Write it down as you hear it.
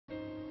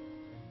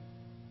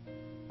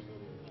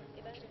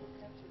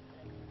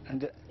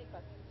And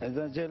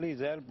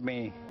Evangelist, help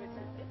me.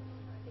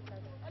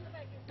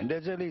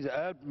 Evangelist,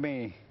 help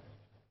me.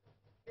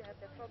 You have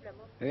the problem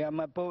of... Yeah,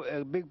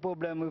 a big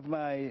problem with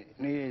my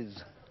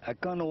knees. I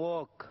can't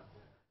walk.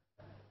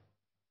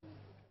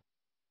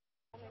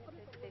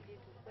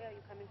 Where are you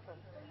coming from?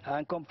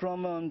 I come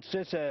from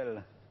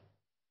Seychelles.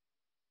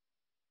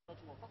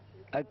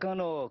 I can't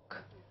walk.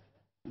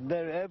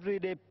 There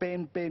everyday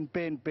pain.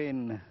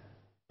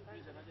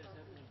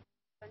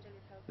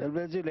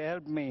 Evangelist,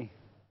 help me.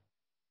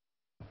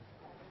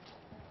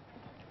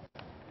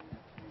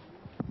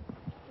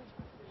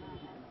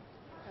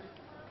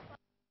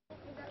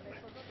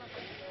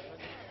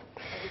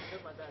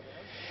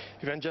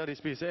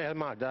 Evangelist, please help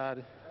my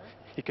dad.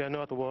 He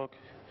cannot walk.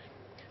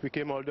 We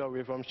came all the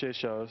way from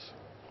Seychelles.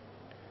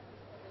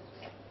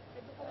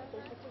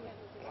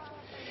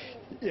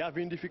 He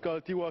having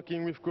difficulty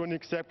walking with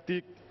chronic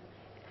septic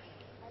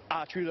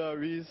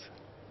arteries.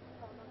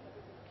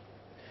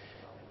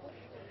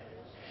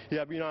 He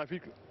have been having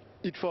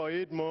it for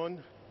 8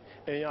 months,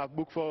 and he have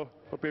booked for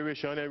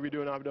operation, and we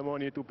don't have the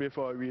money to pay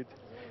for it.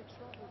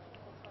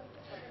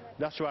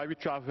 That's why we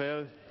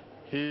travel.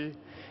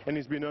 And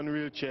he's been on a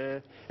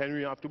wheelchair, and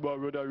we have to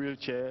borrow the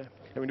wheelchair,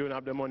 and we don't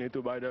have the money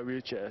to buy the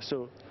wheelchair.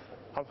 So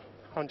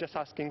I'm just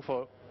asking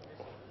for...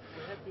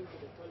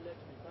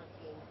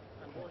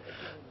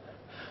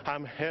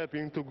 I'm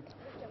helping to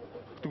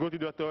go to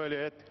the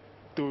toilet,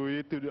 to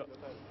eat, to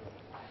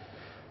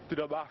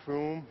the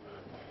bathroom.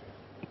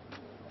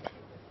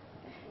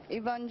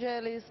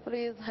 Evangelist,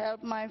 please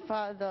help my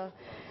father.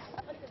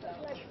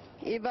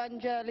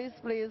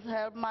 Evangelist, please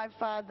help my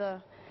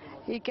father.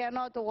 He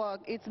cannot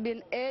walk. It's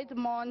been 8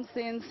 months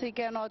since he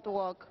cannot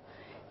walk.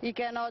 He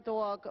cannot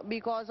walk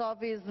because of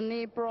his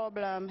knee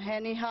problem,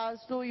 and he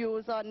has to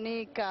use a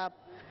kneecap.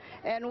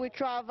 And we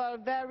travel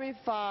very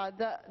far.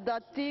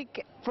 The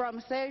ticket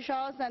from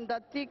Seychelles, and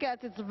the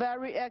ticket is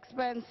very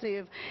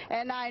expensive.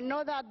 And I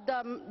know that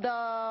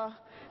the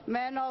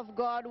man of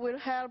God will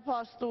help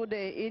us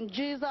today. In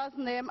Jesus'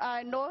 name,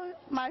 I know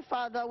my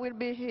father will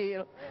be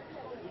healed.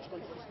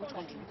 Which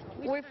country?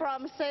 We're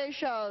from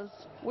Seychelles.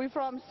 We're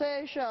from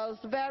Seychelles,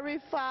 very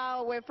far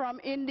away from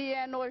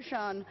Indian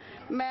Ocean.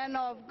 Man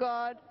of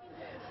God,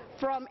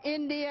 from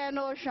Indian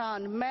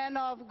Ocean, man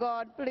of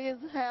God, please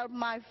help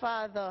my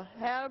father.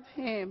 Help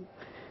him.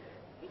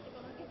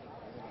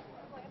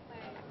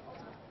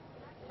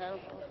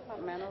 Help,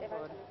 man of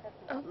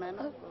God. Man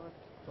of God.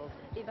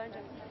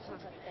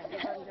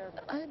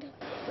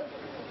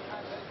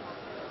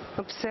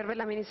 Observe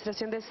la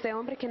administración de este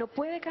hombre que no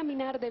puede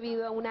caminar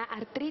debido a una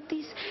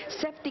artritis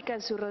séptica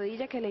en su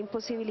rodilla que le ha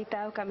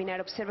imposibilitado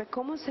caminar. Observe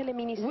cómo se le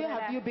ministrará.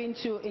 Where have you been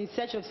to in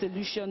search of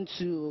solution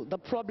to the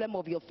problem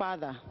of your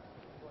father?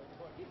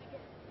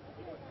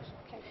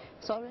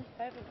 Sorry?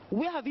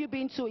 Where have you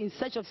been to in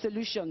search of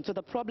solution to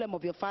the problem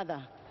of your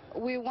father?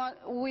 We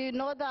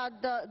know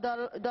that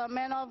the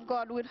man of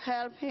God will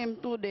help him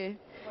today.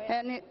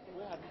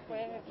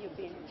 Where have you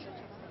been?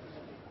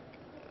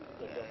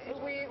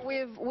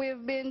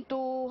 We've been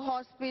to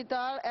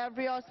hospital,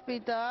 every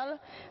hospital.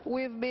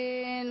 We've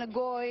been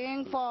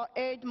going for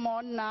 8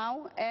 months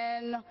now,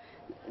 and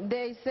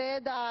they say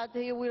that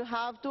he will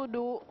have to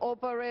do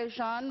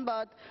operation,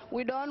 but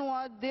we don't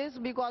want this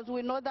because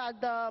we know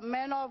that the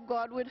man of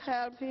God will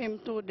help him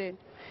today.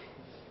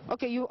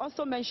 Okay, you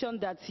also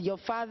mentioned that your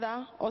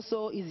father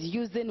also is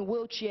using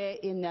wheelchair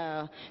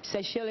in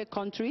Seychelles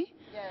country.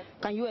 Yes.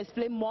 Can you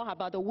explain more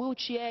about the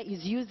wheelchair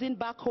he's using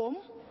back home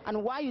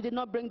and why you did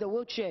not bring the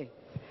wheelchair?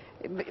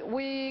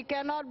 We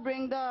cannot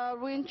bring the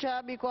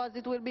wheelchair because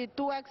it will be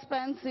too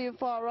expensive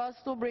for us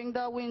to bring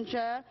the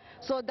wheelchair.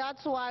 So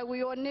that's why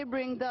we only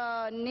bring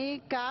the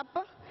kneecap.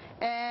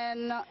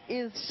 And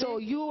so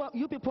you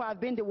people have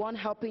been the one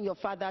helping your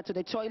father to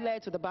the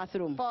toilet, to the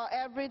bathroom? For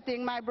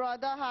everything. My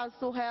brother has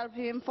to help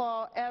him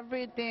for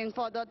everything,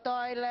 for the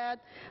toilet,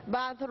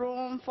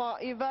 bathroom, for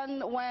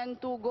even when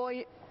to go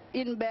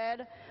in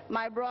bed.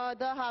 My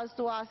brother has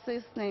to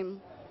assist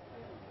him.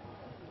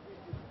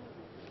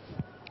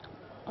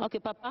 Okay,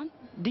 Papa,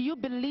 do you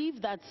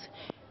believe that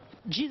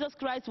Jesus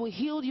Christ will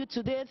heal you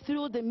today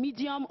through the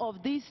medium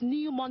of this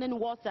new morning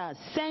water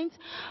sent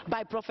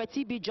by Prophet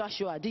T.B.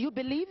 Joshua? Do you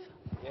believe?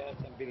 Yes,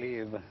 I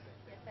believe.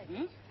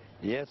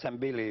 Yes, I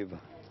believe.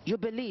 You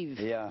believe?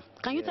 Yeah.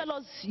 Can you tell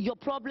us your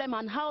problem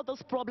and how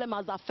this problem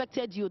has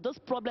affected you, this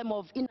problem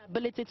of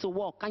inability to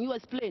walk? Can you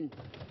explain?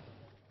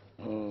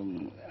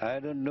 I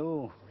don't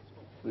know.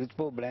 Which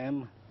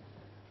problem?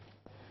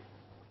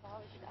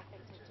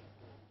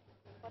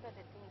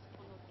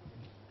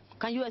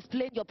 Can you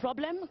explain your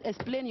problem?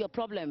 Explain your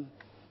problem.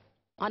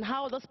 And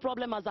how this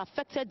problem has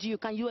affected you,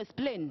 can you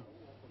explain?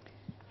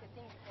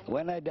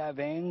 When I dive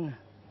in,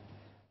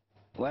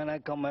 when I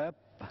come up,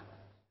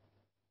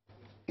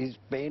 it's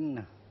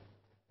pain.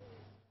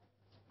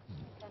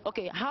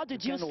 Okay, how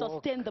did you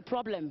sustain the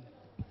problem?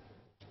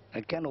 I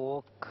can't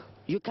walk.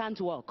 You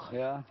can't walk?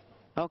 Yeah.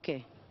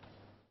 Okay.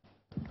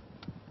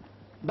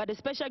 By the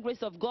special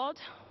grace of God,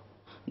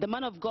 the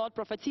man of God,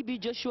 Prophet T.B.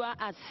 Joshua,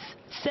 has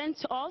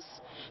sent us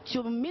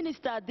to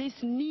minister this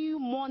new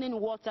morning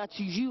water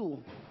to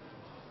you.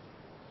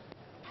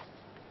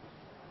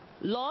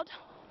 Lord,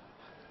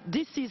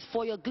 this is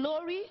for your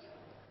glory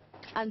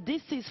and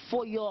this is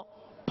for your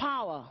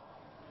power.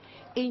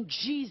 In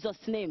Jesus'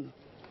 name.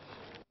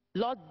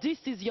 Lord, this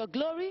is your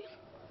glory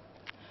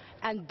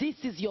and this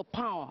is your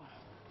power.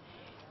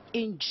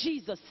 In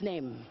Jesus'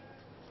 name.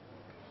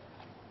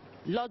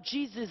 Lord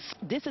Jesus,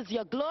 this is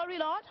your glory,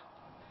 Lord,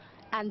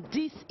 and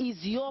this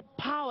is your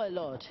power,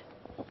 Lord.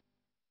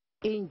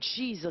 In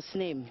Jesus'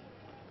 name.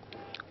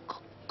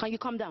 Can you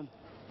come down?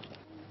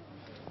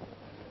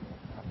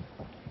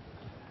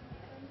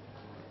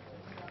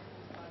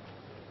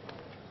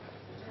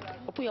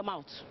 Open your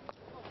mouth.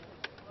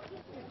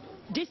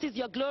 This is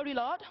your glory,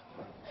 Lord,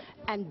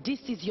 and this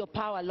is your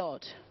power,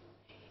 Lord.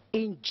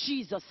 In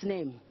Jesus'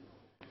 name.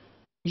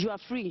 You are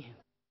free.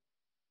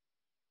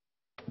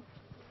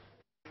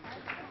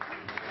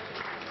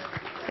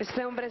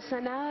 Este hombre es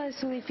sanado de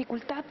su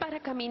dificultad para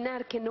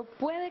caminar, que no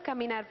puede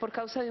caminar por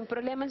causa de un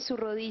problema en su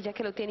rodilla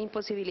que lo tiene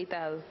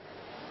imposibilitado.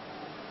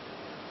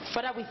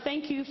 Father, we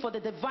thank you for the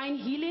divine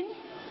healing.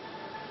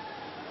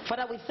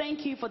 Father, we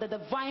thank you for the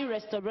divine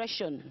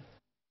restoration.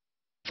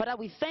 Father,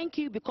 we thank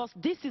you because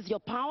this is your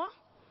power.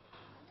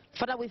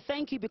 Father, we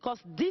thank you because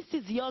this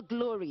is your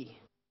glory.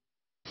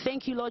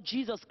 Thank you, Lord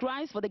Jesus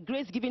Christ, for the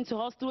grace given to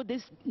us through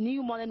this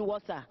new morning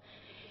water.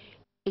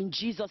 In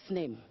Jesus'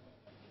 name,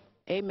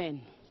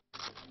 amen.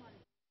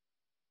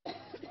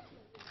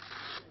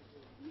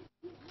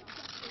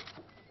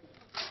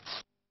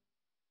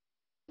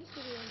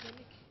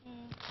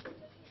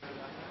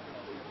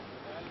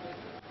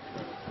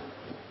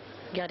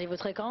 Gardez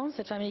votre écran,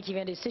 cette famille qui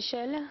vient des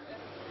Seychelles.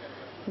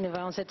 Nous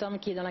voyons cet homme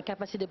qui est dans la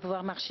capacité de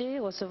pouvoir marcher,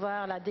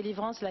 recevoir la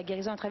délivrance, la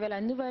guérison à travers la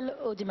nouvelle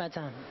eau du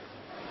matin.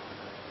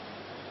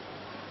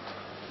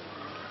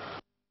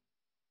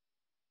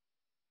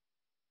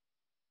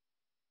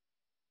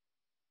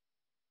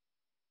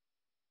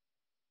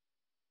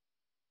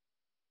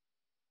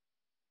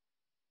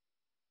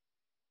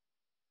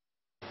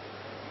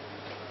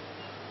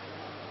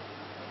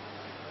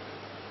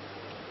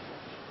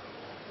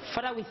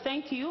 Father, we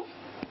thank you.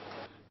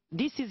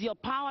 This is your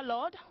power,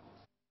 Lord,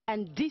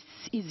 and this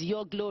is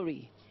your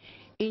glory.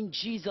 In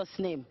Jesus'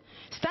 name.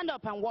 Stand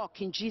up and walk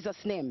in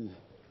Jesus' name.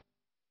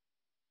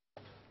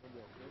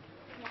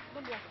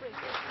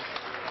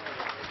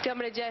 Este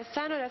hombre ya es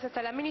sano gracias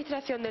a la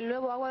administración del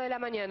nuevo agua de la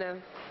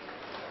mañana.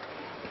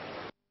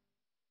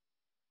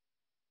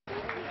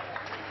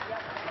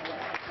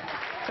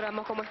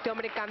 Observamos cómo este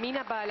hombre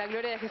camina para la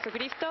gloria de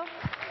Jesucristo.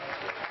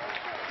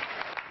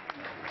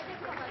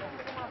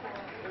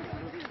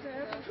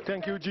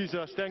 Thank you,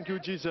 Jesus. Thank you,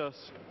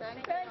 Jesus.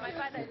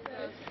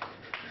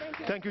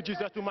 Thank you,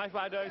 Jesus. To my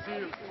Father is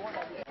healed.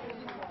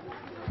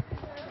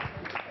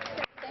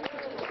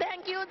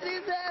 Thank you,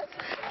 Jesus.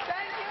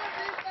 Thank you,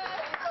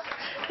 Jesus.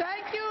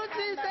 Thank you,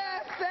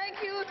 Jesus.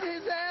 Thank you,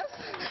 Jesus.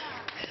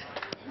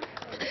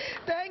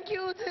 Thank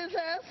you,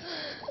 Jesus.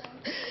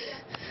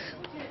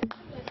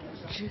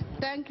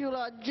 Thank you,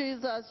 Lord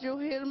Jesus. You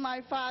heal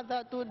my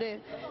father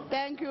today.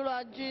 Thank you,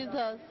 Lord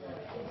Jesus.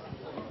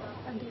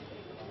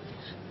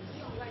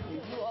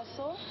 You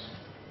also,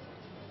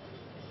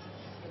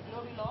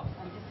 glory, Lord,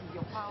 and this is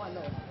your power,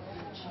 Lord.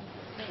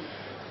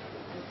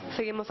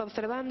 Seguimos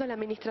observando la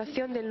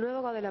administración del nuevo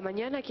agua de la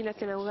mañana aquí en la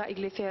sinagoga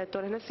Iglesia de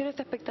todas las Naciones.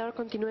 Espectador,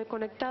 continúe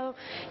conectado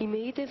y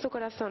medite en su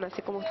corazón,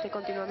 así como usted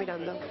continúa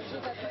mirando.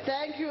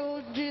 Thank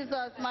you,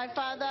 Jesus. My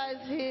father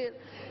is here.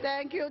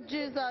 Thank you,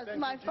 Jesus.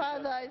 My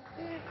father is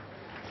here.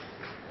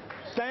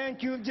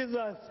 Thank you,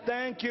 Jesus.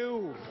 Thank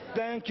you.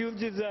 Thank you,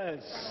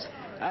 Jesus.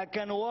 I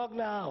can walk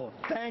now.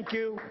 Thank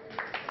you.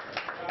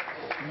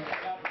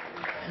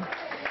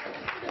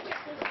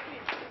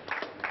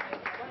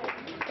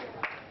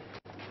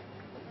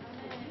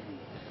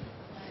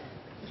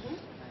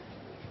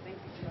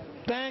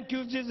 Thank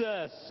you,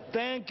 Jesus.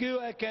 Thank you.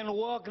 I can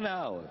walk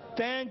now.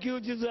 Thank you,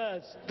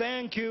 Jesus.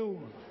 Thank you.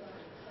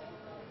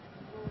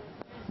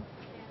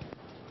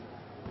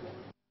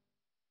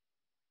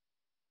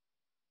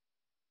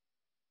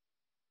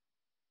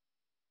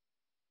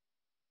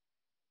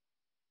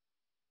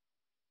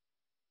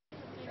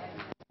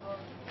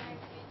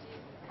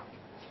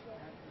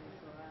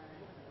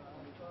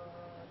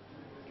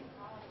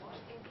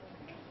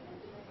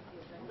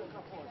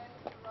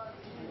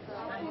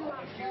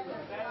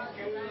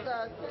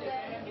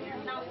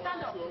 Now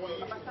stand up.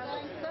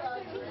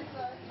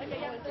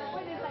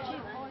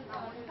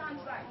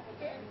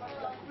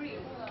 Free.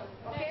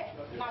 Okay?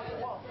 Now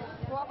walk.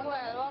 Walk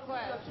well, walk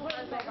well.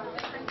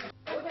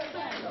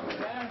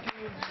 Thank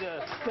you,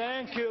 Jesus.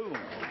 Thank you.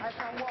 I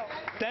can walk.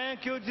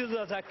 Thank you,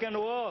 Jesus. I can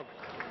walk.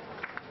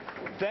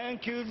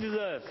 Thank you,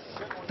 Jesus.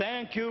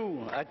 Thank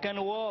you. I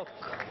can walk.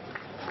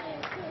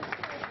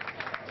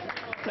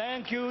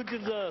 Thank you,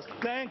 Jesus.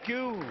 Thank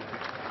you.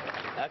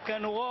 I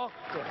can walk.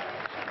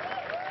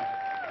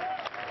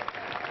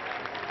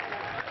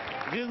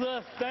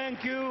 Jesus,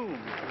 thank you.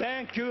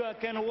 Thank you. I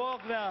can walk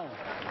now.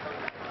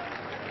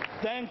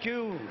 Thank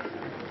you.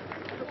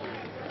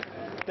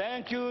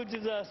 Thank you,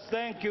 Jesus.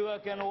 Thank you. I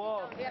can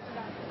walk.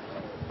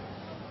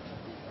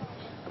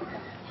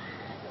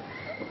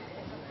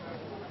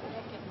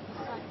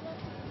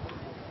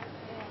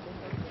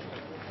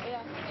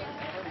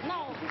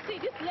 Now, see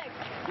this leg.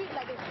 Do it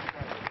like this.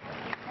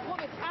 Move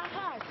it.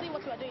 Aha. See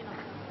what you are doing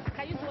now.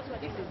 Can you see what you are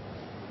doing?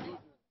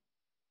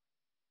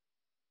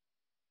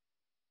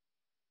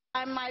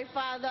 And my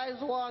father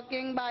is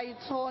walking by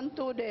its own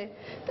today.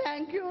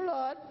 Thank you,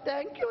 Lord.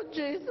 Thank you,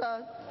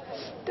 Jesus.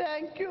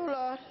 Thank you,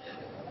 Lord.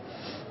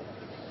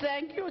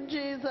 Thank you,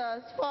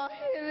 Jesus, for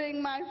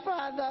healing my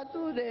father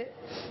today.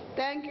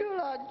 Thank you,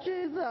 Lord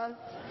Jesus.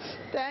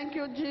 Thank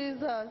you,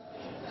 Jesus.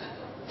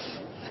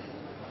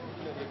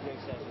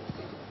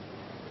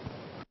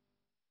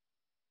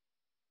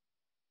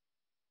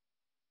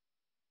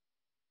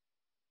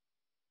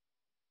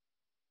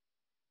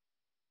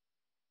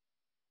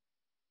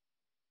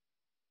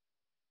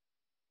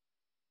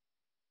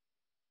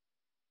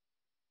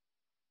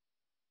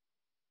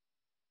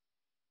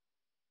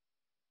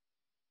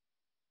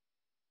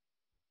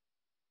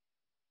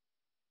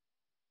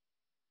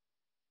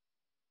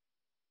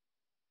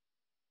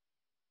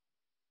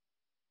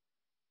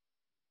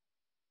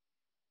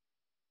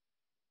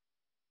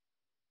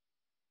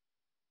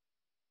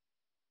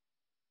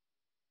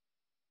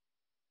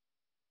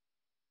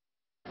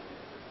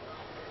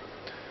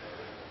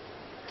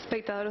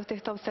 Espectador, usted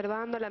está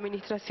observando la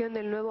administración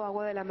del nuevo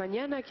agua de la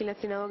mañana aquí en la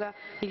sinagoga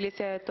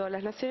Iglesia de Todas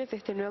las Naciones.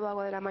 Este nuevo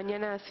agua de la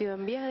mañana ha sido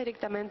enviada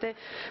directamente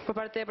por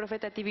parte del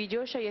profeta TV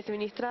Joshua y es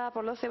ministrada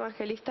por los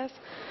evangelistas.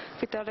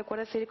 Espectador,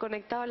 recuerda seguir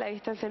conectado. A la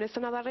distancia no es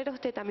una barrera.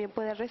 Usted también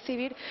puede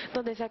recibir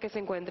donde sea que se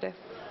encuentre.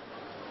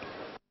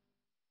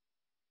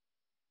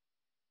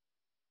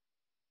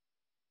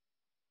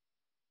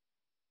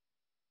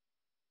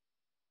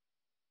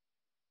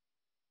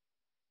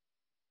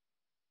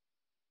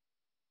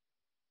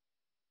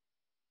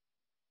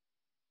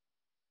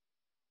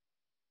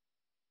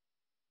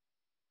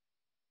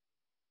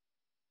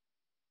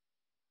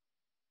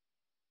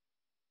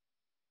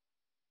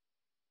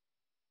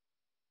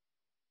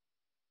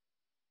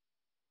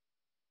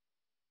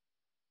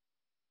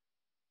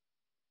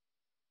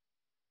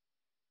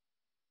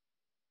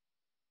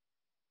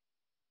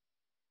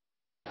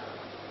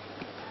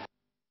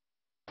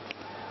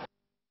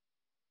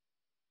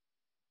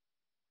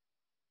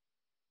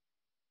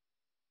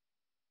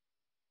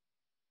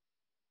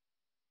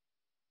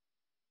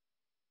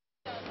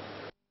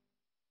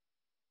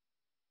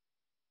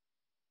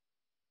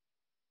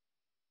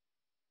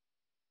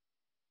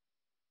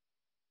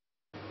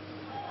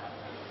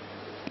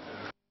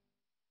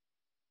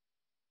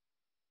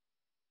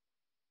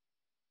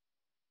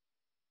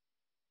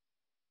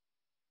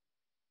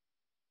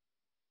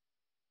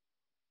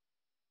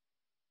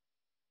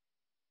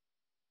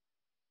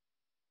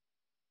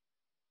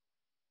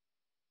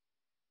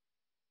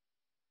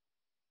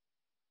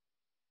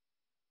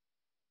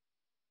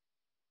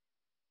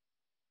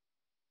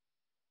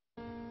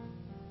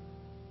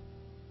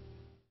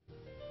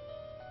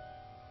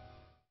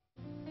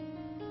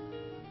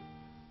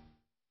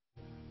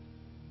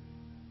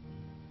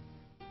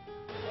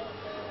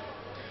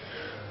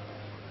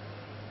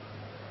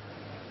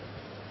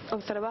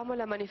 Observamos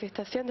la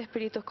manifestación de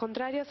espíritus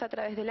contrarios a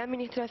través de la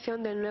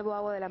administración del nuevo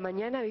agua de la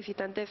mañana.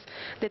 Visitantes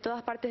de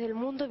todas partes del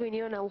mundo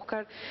vinieron a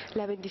buscar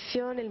la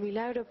bendición, el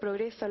milagro, el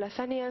progreso, la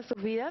sanidad en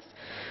sus vidas.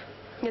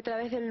 Y a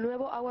través del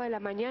nuevo agua de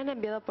la mañana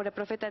enviado por el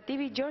profeta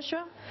TV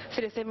Joshua,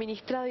 se les ha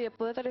ministrado y el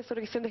poder de la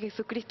resurrección de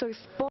Jesucristo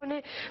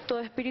expone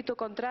todo espíritu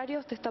contrario.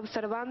 Usted está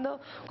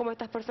observando cómo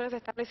estas personas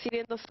están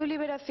recibiendo su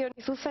liberación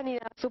y su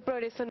sanidad, su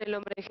progreso en el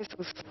nombre de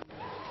Jesús.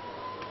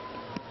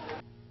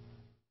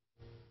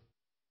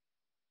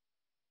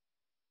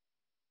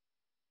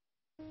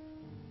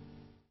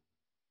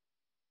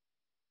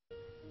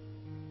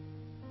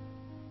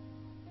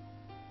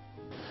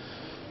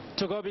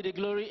 To God be the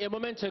glory. A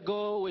moment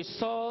ago, we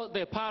saw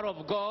the power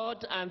of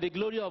God and the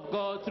glory of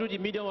God through the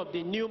medium of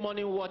the new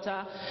morning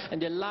water and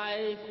the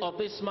life of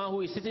this man who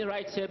is sitting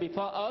right here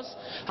before us,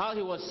 how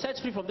he was set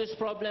free from this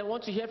problem.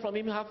 Want to hear from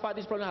him how far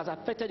this problem has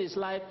affected his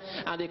life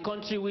and the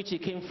country which he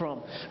came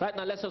from. Right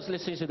now, let's just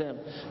listen to them.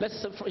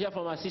 Let's hear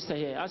from our sister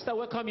here. I start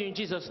welcome you in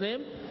Jesus'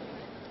 name.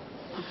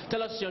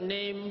 Tell us your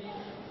name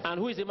and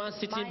who is the man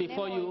sitting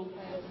before you.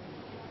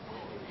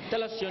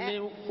 Tell us your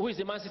name, who is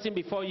the man sitting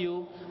before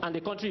you, and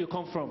the country you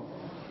come from.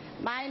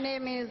 My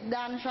name is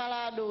Dan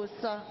Shaladus.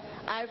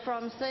 I'm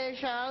from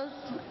Seychelles,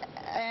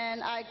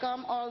 and I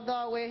come all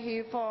the way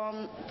here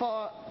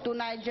to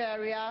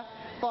Nigeria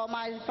for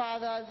my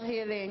father's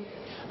healing.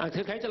 And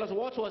can you tell us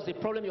what was the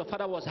problem your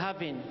father was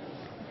having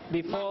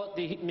before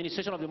the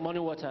ministration of the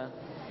morning water?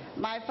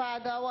 My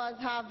father was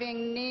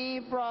having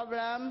knee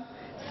problem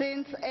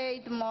since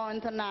 8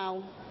 months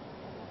now,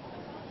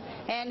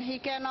 and he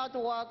cannot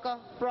walk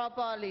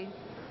properly.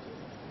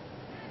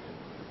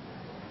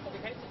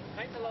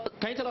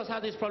 Can you tell us how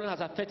this problem has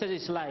affected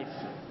his life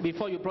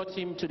before you brought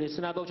him to the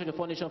synagogue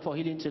 24 Nation for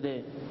healing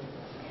today?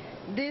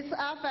 this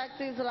affects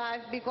his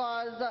life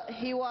because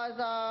he was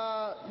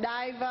a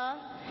diver,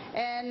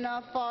 and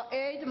for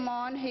 8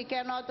 months he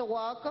cannot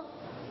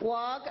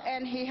walk,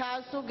 and he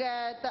has to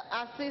get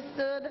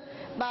assisted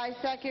by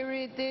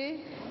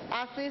security,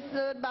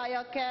 assisted by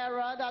a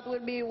carer that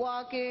will be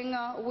working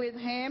with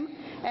him,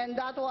 and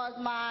that was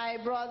my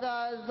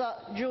brother's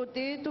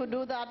duty to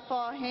do that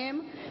for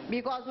him,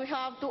 because we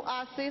have to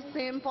assist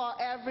him for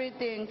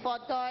everything, for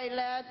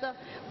toilet,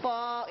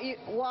 for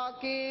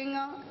walking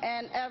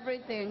and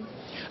everything.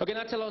 Okay,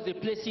 now tell us the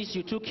places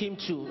you took him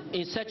to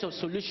in search of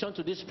solution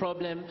to this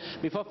problem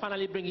before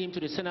finally bringing him to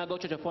the Synagogue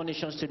Church of All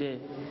Nations today.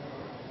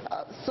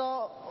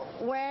 So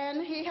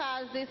when he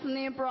has this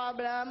knee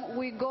problem,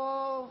 we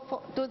go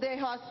to the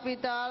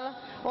hospital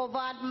over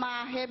at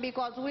Mahe,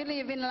 because we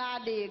live in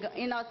Ladig,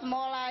 in a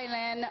small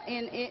island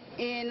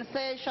in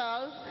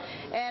Seychelles,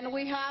 and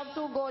we have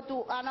to go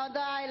to another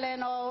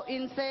island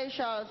in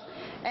Seychelles,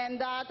 and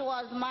that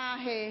was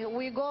Mahe.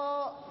 We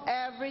go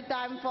every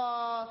time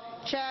for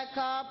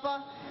checkup,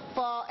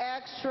 for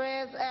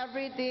x-rays,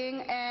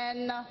 everything,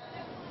 and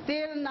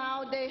till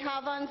now they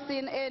haven't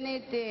seen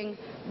anything.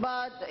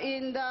 But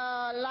in the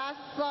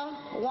last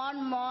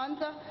 1 month,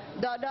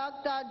 the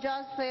doctor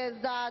just says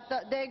that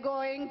they're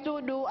going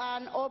to do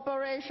an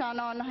operation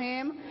on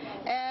him,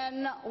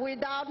 and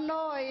without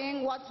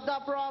knowing what the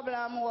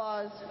problem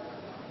was.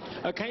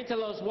 Can you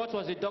tell us what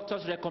was the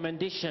doctor's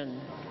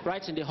recommendation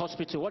right in the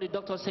hospital? What did the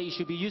doctor say he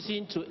should be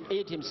using to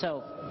aid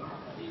himself?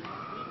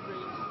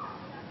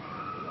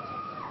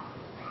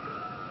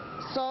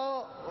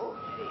 So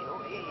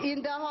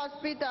in the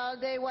hospital,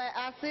 they were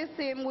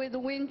assisting him with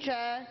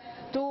wheelchair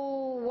to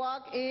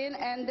walk in,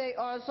 and they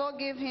also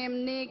give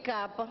him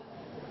kneecap.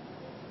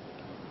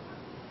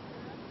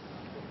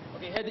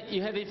 Okay,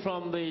 you heard it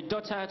from the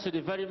daughter to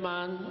the very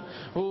man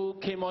who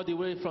came all the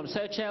way from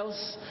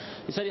Seychelles.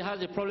 He said he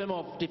has a problem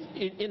of the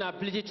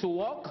inability to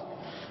walk,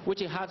 which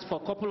he had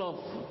for a couple of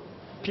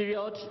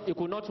periods. He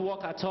could not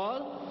walk at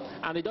all.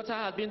 And the daughter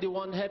had been the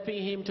one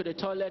helping him to the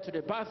toilet, to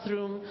the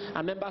bathroom,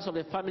 and members of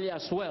the family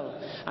as well.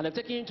 And they've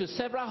taken him to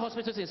several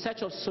hospitals in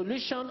search of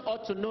solution, or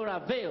to no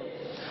avail.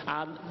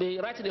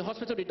 Right in the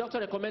hospital, the doctor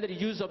recommended the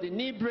use of the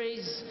knee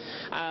brace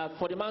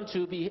for the man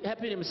to be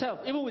helping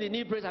himself. Even with the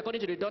knee brace,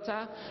 according to the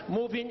doctor,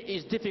 moving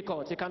is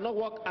difficult. He cannot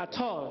walk at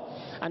all.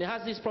 And he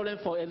has this problem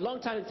for a long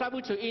time. He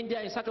traveled to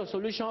India in search of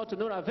solution, to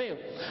no avail.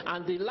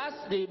 And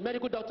the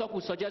medical doctor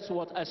could suggest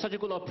was a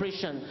surgical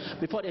operation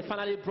before they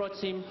finally brought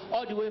him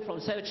all the way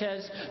from Seychelles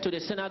to the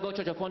Synagogue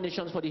Church of All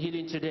Nations for the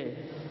healing today.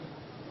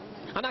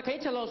 And can you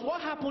tell us what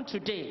happened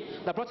today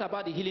that brought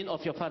about the healing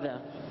of your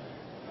father?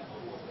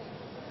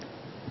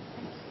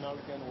 Now we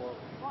can walk.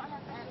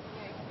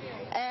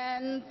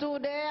 And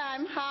today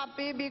I'm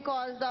happy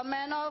because the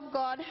man of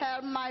God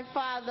helped my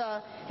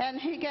father, and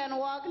he can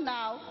walk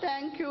now.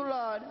 Thank you,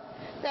 Lord.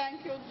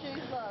 Thank you,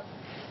 Jesus.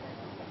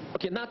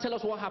 Okay, now tell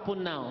us what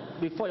happened now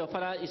before your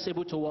father is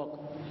able to walk.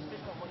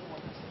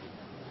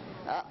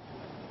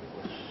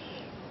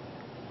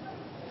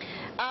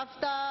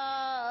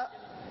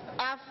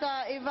 After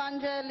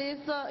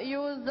evangelist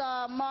used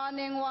the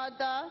morning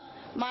water,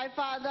 my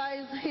father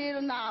is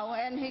healed now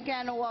and he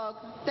can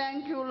walk.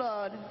 Thank you,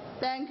 Lord.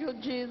 Thank you,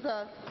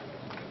 Jesus.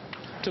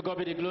 To God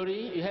be the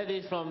glory. You heard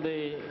it from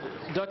the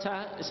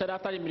daughter. He said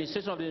after the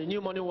ministration of the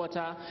new morning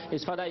water,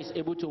 his father is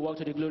able to walk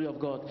to the glory of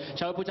God.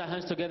 Shall we put our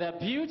hands together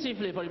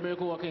beautifully for the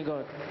miracle working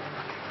God?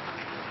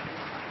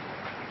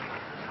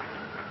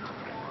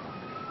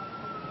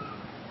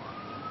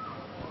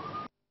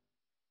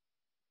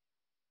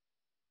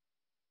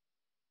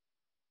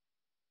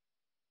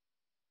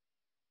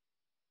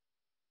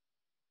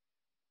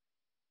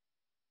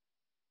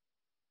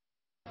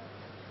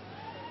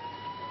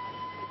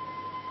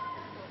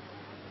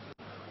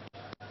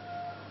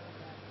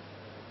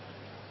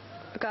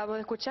 Acabamos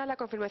de escuchar la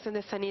confirmación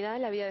de sanidad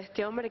en la vida de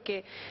este hombre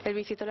que él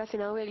visitó la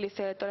sinagoga de la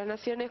Iglesia de todas las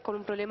Naciones con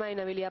un problema de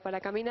inhabilidad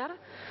para caminar.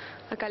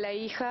 Acá la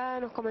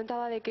hija nos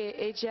comentaba de que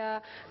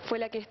ella fue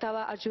la que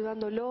estaba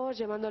ayudándolo,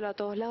 llevándolo a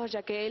todos lados,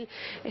 ya que él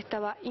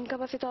estaba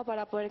incapacitado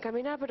para poder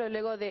caminar, pero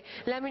luego de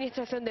la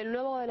administración del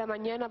nuevo de la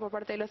mañana por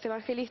parte de los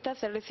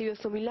evangelistas, él recibió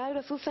su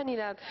milagro, su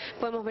sanidad.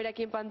 Podemos ver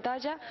aquí en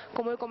pantalla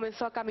cómo él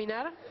comenzó a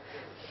caminar.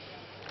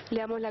 Le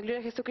damos la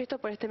gloria a Jesucristo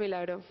por este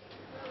milagro.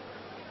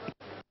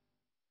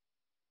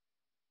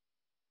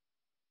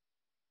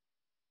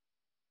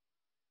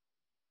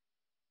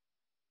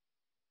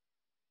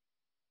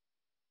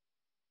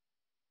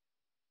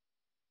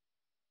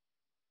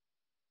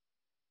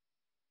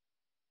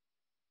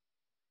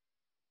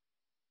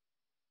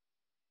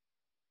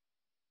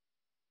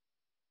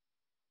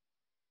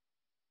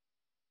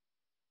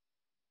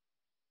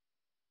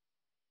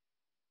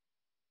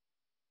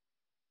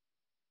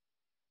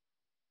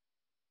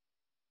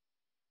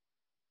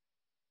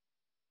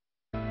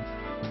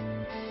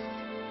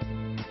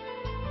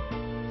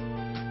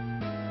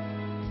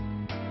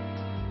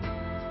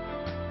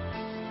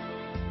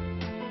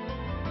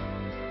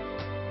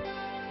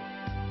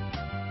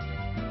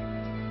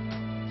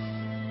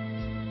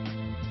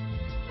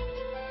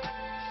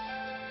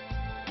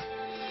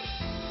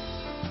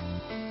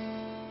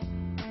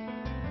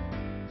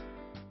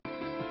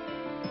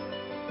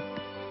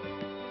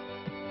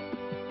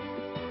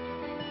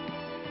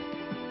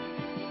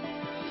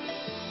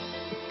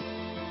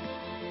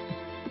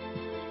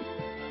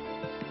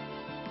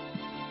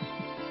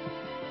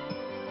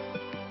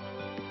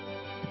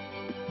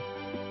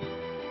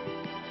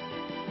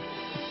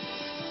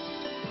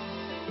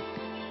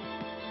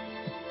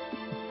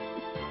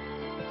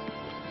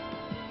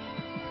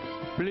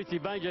 Please,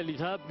 evangelist,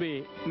 help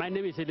me. My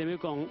name is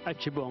Emmanuel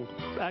Achibong.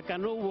 I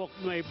cannot walk.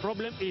 My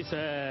problem is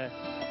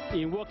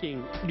in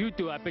walking due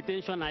to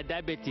hypertension and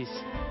diabetes.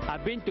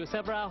 I've been to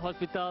several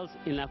hospitals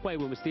in Akwa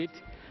Ibom State,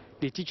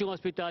 the teaching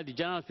hospital, the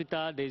general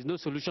hospital. There is no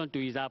solution to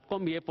it. I've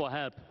come here for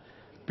help.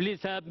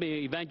 Please help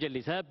me,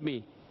 evangelist. Help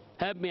me.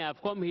 Help me.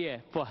 I've come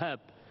here for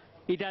help.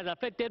 It has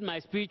affected my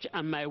speech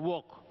and my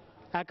work.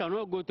 I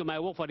cannot go to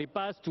my work for the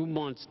past 2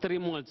 months, 3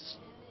 months.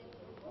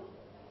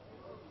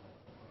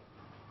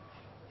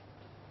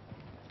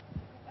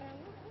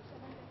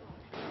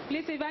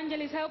 Please,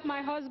 evangelist, help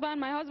my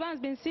husband. My husband has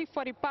been sick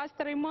for the past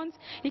 3 months.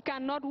 He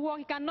cannot walk.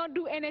 He cannot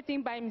do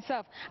anything by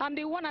himself. I'm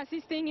the one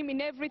assisting him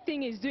in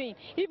everything he's doing.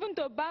 Even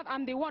to bath,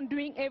 I'm the one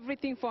doing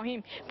everything for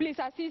him. Please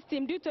assist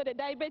him due to the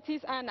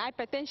diabetes and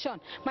hypertension.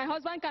 My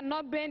husband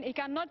cannot bend. He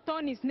cannot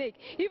turn his neck.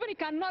 Even he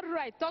cannot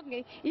write.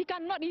 He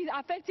cannot. He's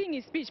affecting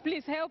his speech.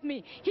 Please help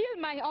me.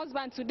 Heal my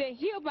husband today.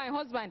 Heal my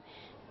husband.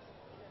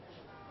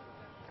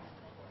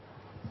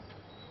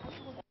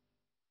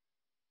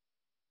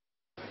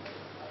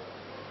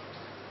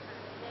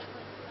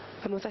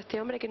 Vemos a este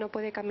hombre que no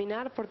puede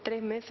caminar por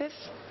 3 meses.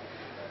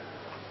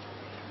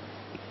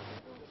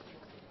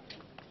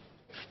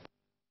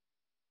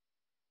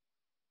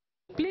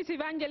 Please,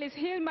 evangelist,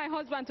 heal my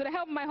husband today.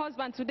 Help my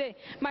husband today.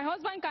 My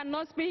husband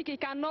cannot speak. He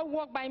cannot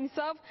walk by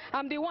himself.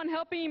 I'm the one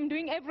helping him,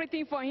 doing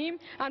everything for him.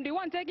 I'm the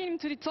one taking him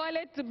to the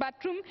toilet, to the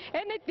bathroom,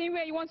 anything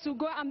where he wants to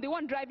go. I'm the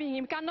one driving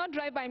him. He cannot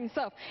drive by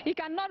himself. He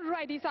cannot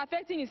ride. It's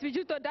affecting his speech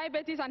due to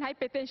diabetes and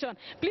hypertension.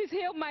 Please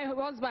help my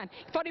husband.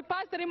 For the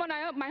past 3 months,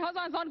 my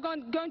husband is not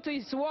going to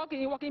his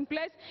working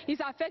place.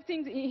 It's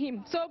affecting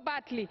him so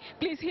badly.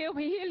 Please heal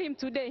him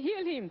today.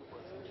 Heal him.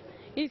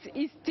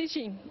 He's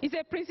teaching. He's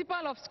a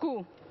principal of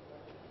school.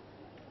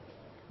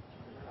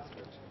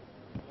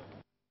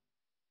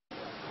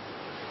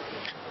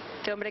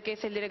 Este hombre, que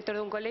es el director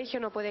de un colegio,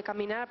 no puede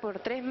caminar por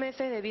 3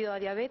 meses debido a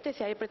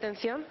diabetes y a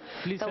hipertensión.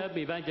 Please help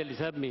me, evangelist,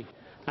 help me.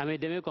 I'm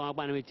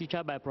a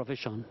teacher by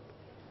profession.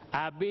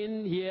 I've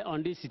been here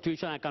on this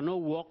situation. I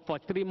cannot walk for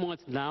 3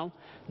 months now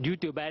due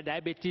to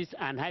diabetes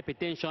and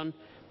hypertension.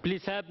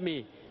 Please help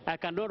me. I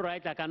cannot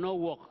write, I cannot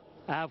walk.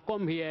 I have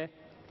come here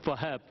for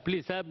help.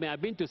 Please help me. I've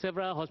been to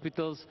several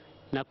hospitals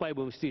in Akwa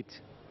Ibom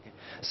State.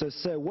 So,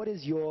 sir, what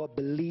is your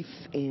belief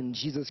in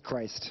Jesus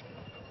Christ?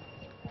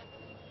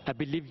 I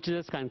believe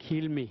Jesus can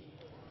heal me.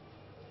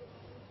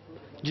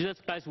 Jesus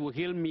Christ will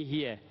heal me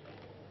here,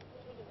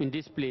 in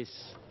this place.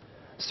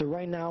 So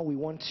right now we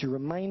want to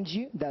remind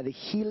you that the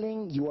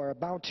healing you are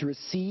about to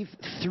receive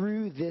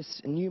through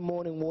this new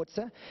morning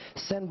water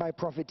sent by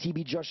Prophet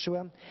TB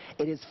Joshua,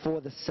 it is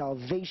for the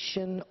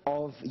salvation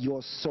of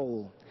your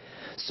soul.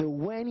 So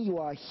when you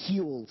are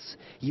healed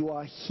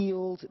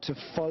to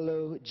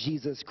follow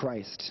Jesus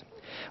Christ.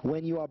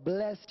 When you are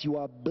blessed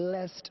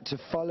to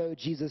follow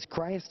Jesus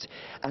Christ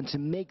and to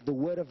make the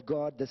Word of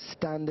God the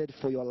standard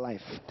for your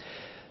life.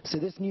 So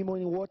this new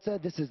morning water,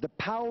 this is the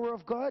power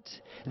of God,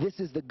 this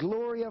is the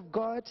glory of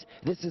God,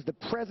 this is the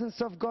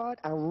presence of God,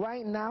 and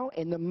right now,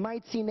 in the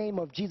mighty name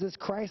of Jesus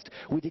Christ,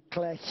 we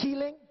declare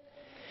healing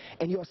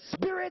in your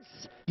spirits,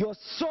 your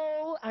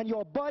soul, and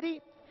your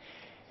body.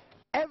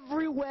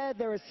 Everywhere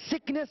there is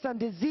sickness and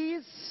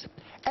disease,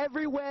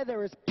 everywhere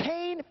there is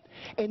pain,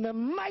 in the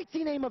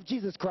mighty name of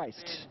Jesus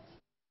Christ.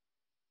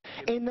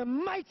 In the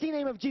mighty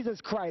name of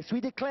Jesus Christ, we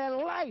declare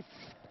life.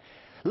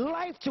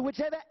 Life to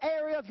whichever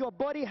area of your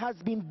body has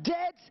been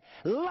dead.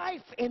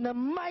 Life in the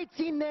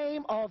mighty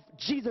name of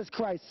Jesus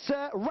Christ.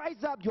 Sir,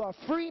 rise up. You are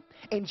free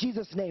in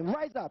Jesus' name.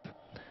 Rise up.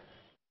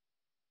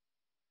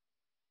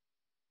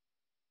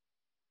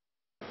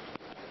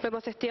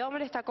 Vemos este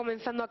hombre, está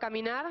comenzando a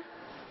caminar.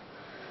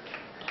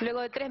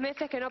 Luego de 3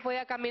 meses que no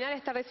podía caminar,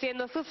 está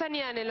recibiendo su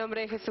sanidad en el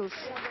nombre de Jesús.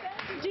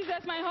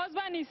 Jesus, my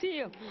husband is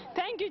healed.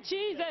 Thank you,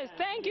 Jesus.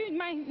 Thank you,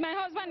 my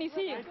husband is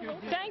healed.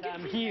 Thank you,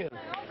 I'm healed.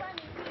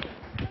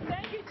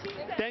 Thank you,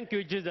 Jesus. Thank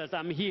you, Jesus.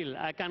 I'm healed.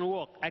 I can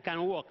walk. I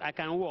can walk. I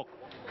can walk.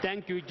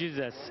 Thank you,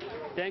 Jesus.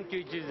 Thank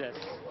you, Jesus.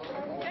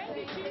 Thank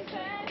you, Jesus.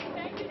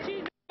 Thank you,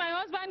 Jesus. My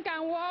husband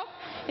can walk.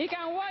 He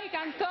can walk. He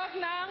can talk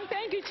now.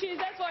 Thank you,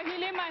 Jesus, for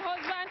healing my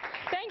husband.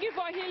 Thank you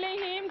for healing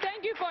him.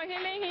 Thank you for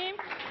healing him.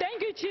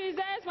 Thank you,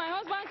 Jesus. My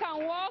husband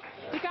can walk.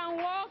 He can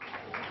walk.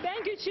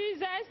 Thank you,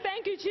 Jesus.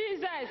 Thank you,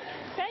 Jesus.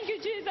 Thank you,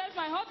 Jesus.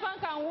 My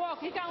husband can walk.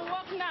 He can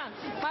walk now.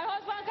 My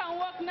husband can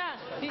walk now.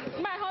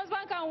 My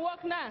husband can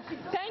walk now.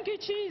 Thank you,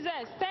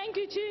 Jesus. Thank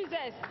you,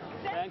 Jesus.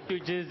 Thank you,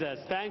 Jesus.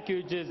 Thank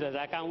you, Jesus.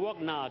 I can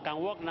walk now. I can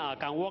walk now. I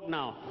can walk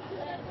now.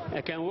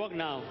 I can walk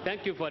now.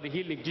 Thank you for the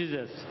healing,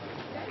 Jesus.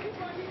 Thank you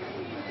for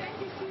healing him.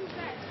 Thank you,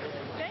 Jesus.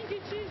 Thank you,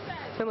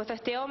 Jesus. Vemos a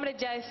este hombre,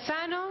 ya es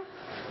sano.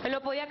 Él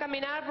no podía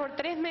caminar por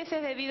 3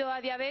 meses debido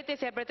a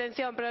diabetes y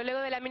hipertensión, pero luego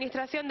de la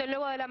administración del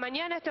nuevo de la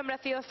mañana, este hombre ha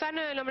sido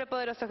sano en el nombre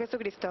poderoso de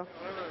Jesucristo.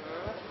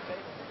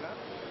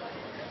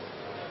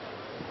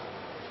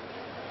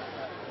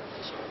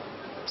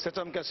 Cet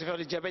homme qui a souffert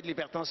du diabète,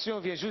 l'hypertension,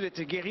 vient juste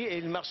d'être guéri et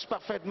il marche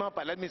parfaitement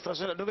par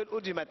l'administration de la nouvelle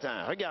eau du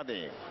matin.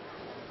 Regardez.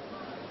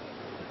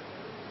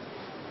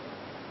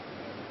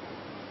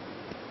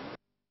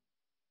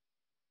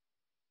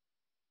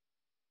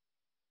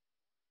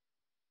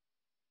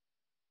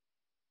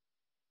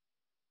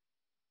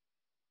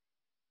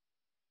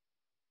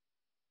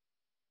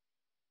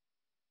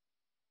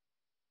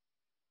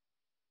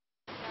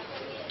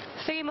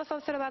 seguimos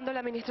observando la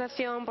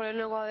administración por el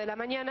nuevo de la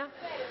mañana,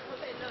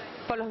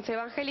 por los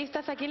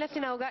evangelistas aquí en la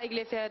sinagoga,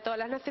 Iglesia de todas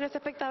las naciones.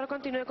 Espectador,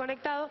 continúe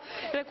conectado.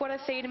 Recuerde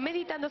seguir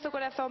meditando su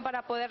corazón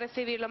para poder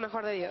recibir lo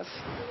mejor de Dios.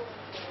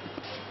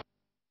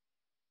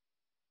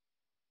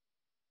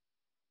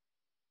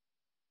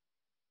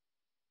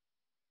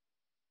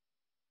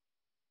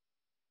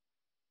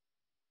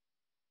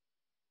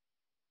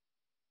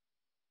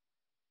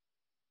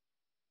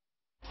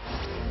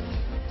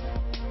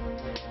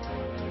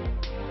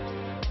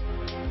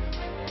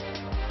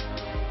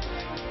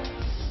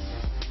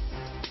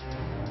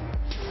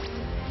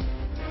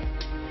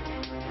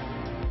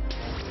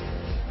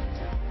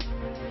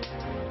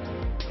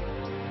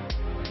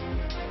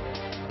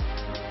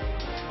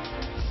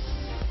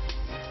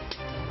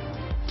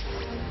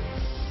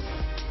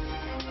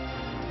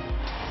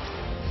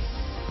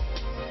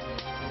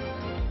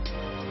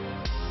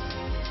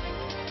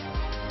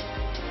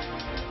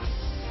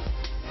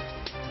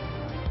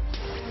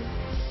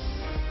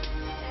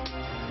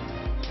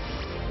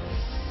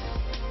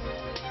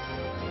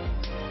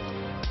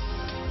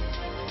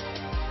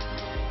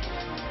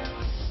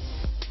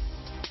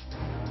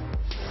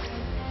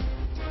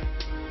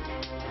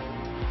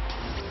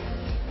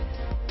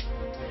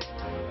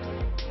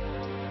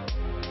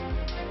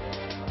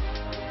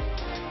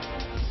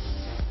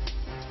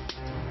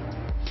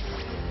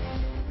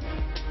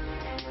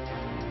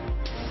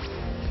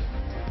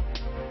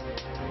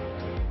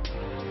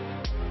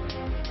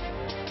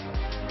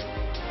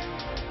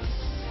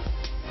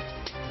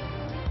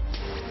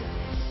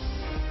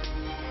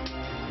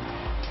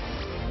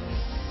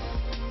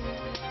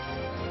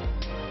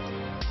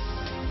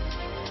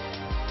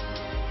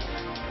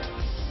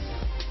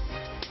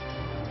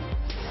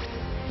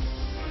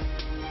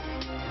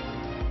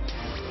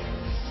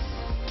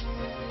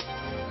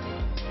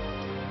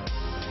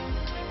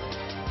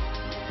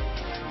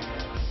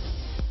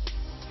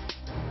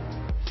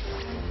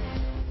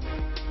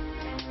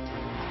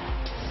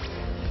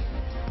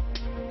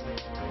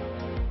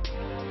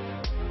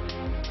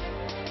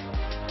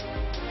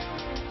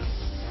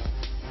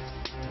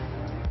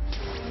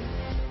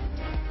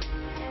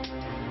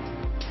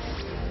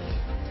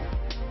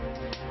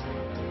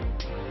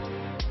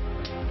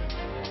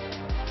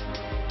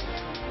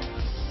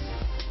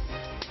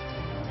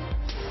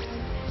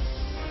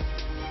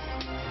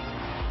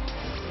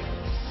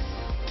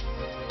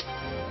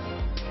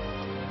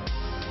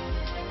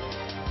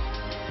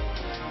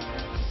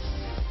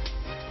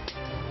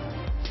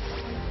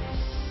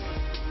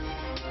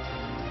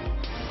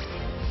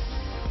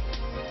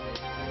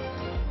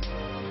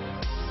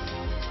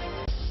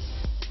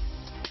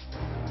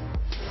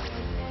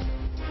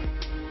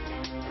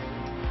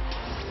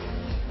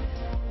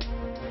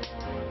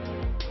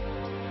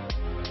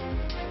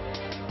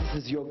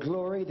 This is your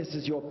glory, this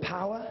is your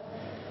power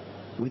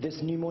with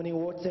this new morning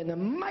water in the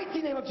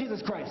mighty name of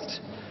Jesus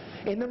Christ.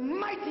 In the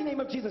mighty name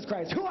of Jesus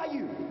Christ. Who are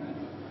you?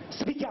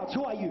 Speak out.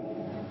 Who are you?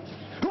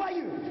 Who are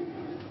you?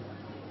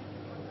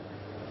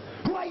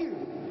 Who are you?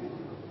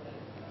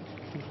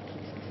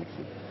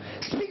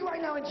 Speak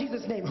right now in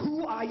Jesus' name.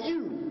 Who are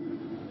you?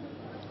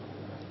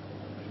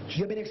 You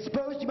have been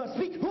exposed. You must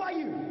speak. Who are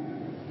you?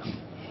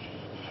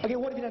 Okay,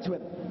 what have you done to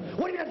him?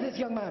 What have you done to this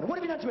young man? What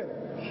have you done to him?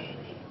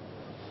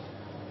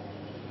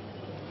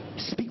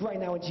 Speak right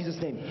now in Jesus'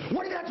 name.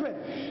 What have you done to him?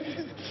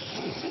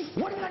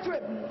 What have you done to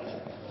him?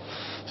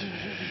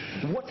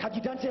 What have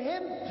you done to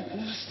him?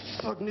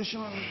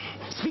 Stagnation.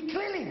 Speak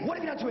clearly. What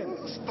have you done to him?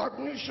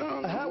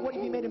 Stagnation. What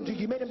have you made him do?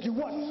 You made him do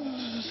what?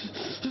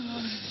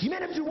 You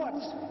made him do what?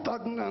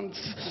 Stagnant.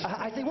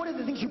 I say, what are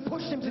the things you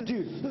pushed him to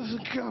do?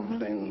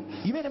 Gambling.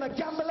 You made him a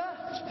gambler?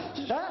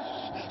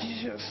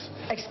 Yes.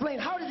 Explain.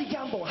 How does he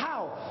gamble?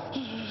 How?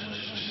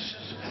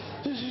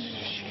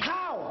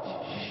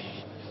 How?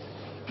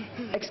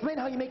 Explain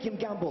how you make him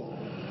gamble.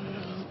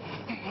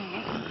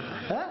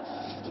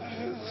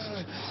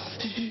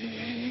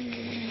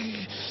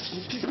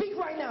 Speak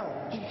right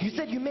now. You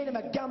said you made him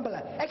a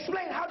gambler.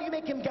 Explain, how do you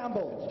make him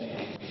gamble?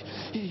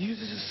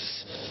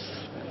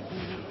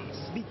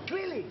 Speak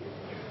clearly.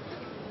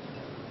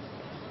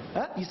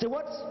 You say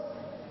what?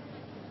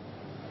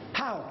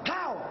 How?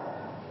 How?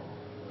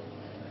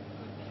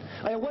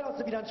 What else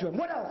have you done to him?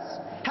 What else?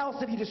 How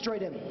else have you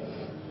destroyed him?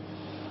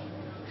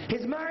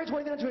 His marriage, what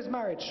have you done to his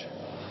marriage?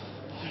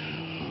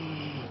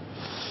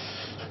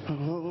 I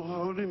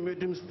only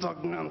made him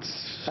stagnant.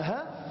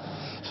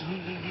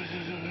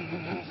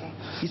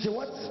 You say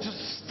what?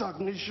 Just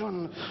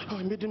stagnation.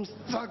 I made him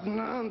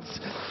stagnant.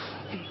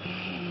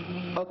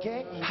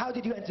 Okay. How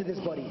did you enter this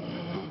body?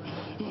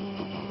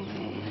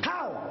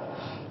 How?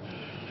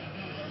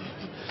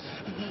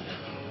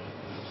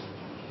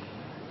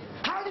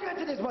 How did you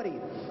enter this body?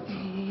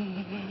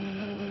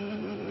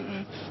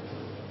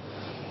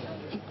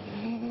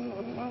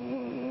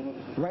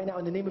 Right now,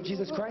 in the name of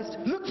Jesus Christ,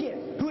 look here.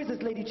 Who is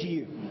this lady to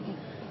you?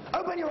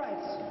 Open your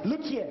eyes.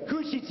 Look here. Who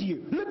is she to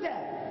you? Look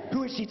there.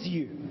 Who is she to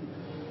you?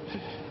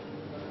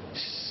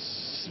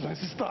 My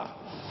sister.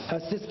 Her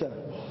sister.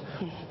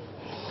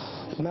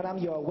 Madam,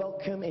 you are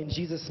welcome in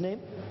Jesus' name.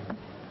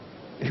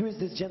 Who is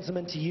this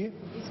gentleman to you?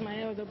 He's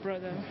my elder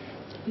brother.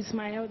 He's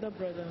my elder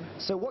brother.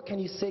 So what can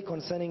you say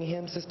concerning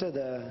him,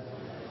 sister,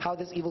 how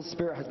this evil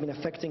spirit has been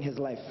affecting his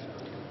life?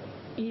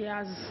 He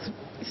has,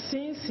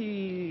 since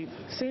he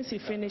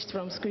finished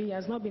from school, he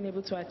has not been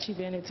able to achieve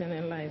anything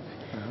in life.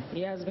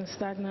 He has been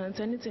stagnant.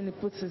 Anything he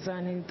puts his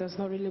hand in, it does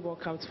not really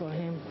work out for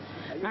him.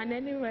 And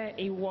anywhere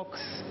he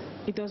works,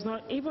 it does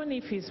not, even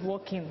if he's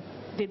working,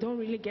 they don't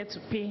really get to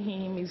pay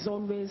him. He's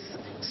always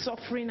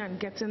suffering and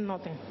getting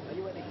nothing.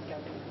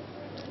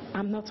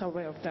 I'm not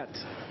aware of that.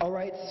 All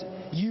right,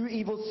 you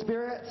evil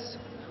spirits,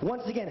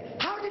 once again,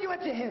 how did you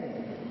enter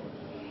him?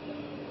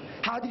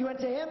 How did you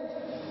enter him?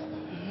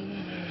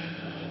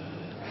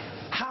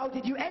 How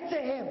did you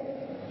enter him?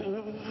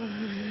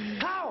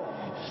 How?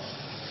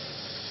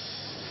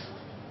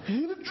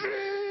 In a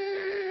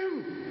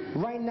dream.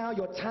 Right now,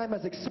 your time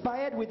has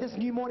expired with this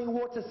new morning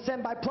water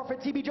sent by Prophet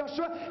TB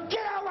Joshua.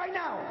 Get out right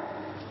now.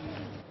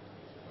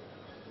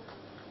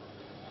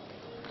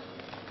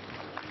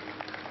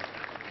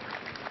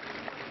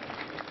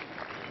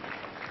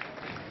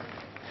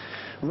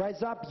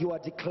 Rise up, you are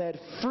declared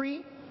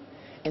free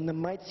in the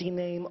mighty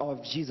name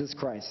of Jesus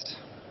Christ.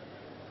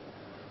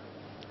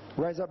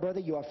 Rise up, brother,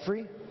 you are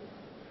free.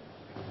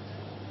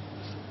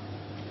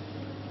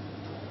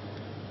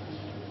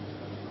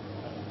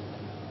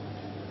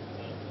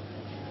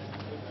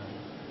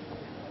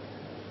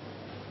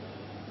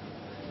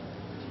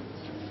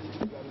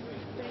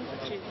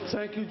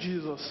 Thank you,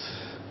 Jesus.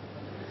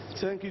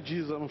 Thank you,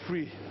 Jesus. I'm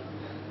free.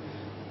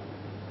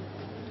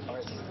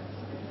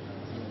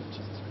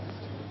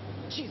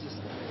 Jesus.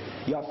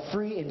 You are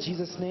free in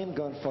Jesus' name.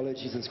 Go and follow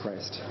Jesus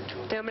Christ.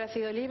 Este hombre ha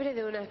sido libre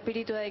de un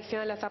espíritu de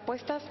adicción a las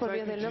apuestas por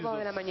medio del nuevo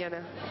de la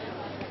mañana.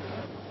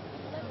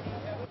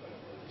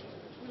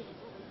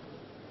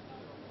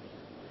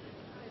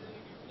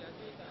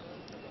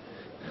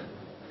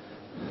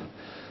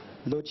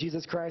 Lord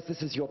Jesus Christ,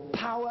 this is your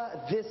power,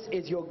 this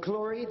is your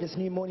glory. This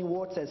new morning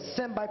water is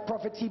sent by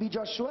Prophet TB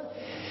Joshua.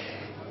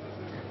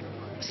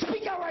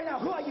 Speak out right now.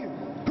 Who are you?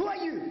 Who are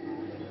you?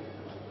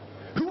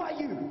 Who are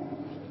you?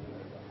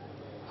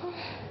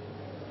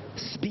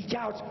 Speak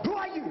out. Who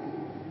are you?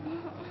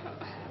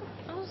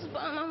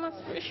 I'm a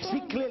spiritual.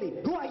 Speak clearly.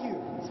 Who are you?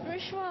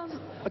 Spiritual.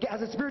 Okay,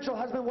 as a spiritual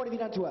husband, what have you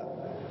done to her?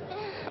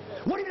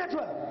 What have you done to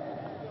her?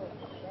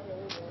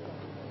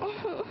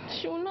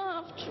 She will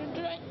not have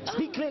children.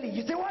 Speak clearly.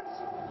 You say what?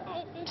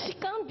 She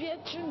can't bear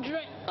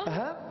children. What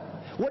have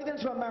you done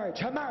to her marriage?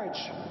 Her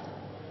marriage?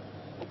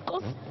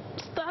 Because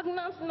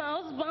stagnant in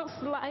her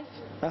husband's life.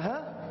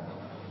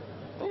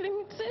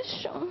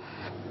 Limitation.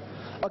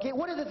 Okay,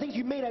 what are the things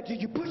you made her do?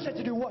 You pushed her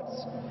to do what?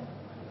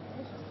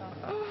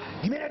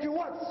 You made her do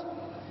what?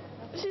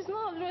 She's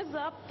not always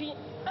happy.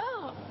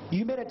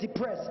 You made her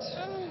depressed.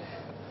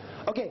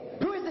 Okay,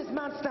 who is this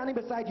man standing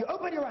beside you?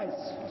 Open your eyes.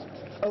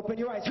 Open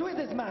your eyes. Who is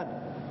this man?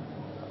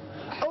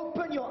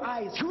 Open your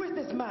eyes. Who is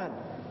this man?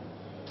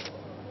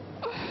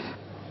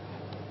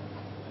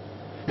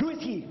 Who is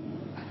he?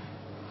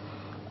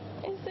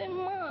 He's a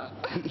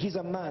man. He's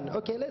a man.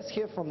 Okay, let's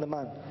hear from the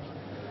man.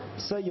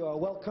 Sir, you are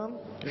welcome.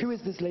 Yes. Who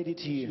is this lady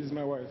to you? She's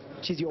my wife.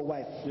 She's your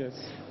wife? Yes.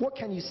 What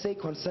can you say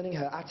concerning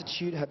her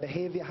attitude, her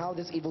behavior, how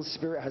this evil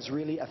spirit has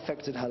really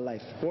affected her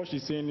life? What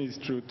she's saying is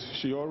truth.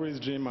 She always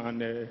dream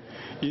and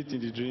eat in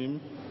the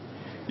dream.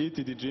 Eat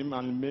in the dream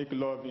and make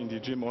love in the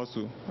dream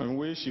also. And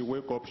when she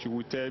wake up, she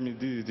will tell me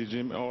this is the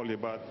dream all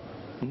about.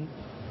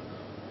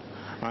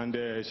 And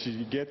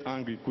she get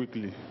angry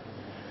quickly.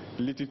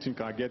 Little thing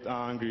can get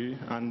angry,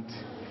 and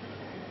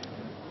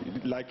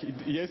like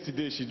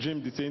yesterday she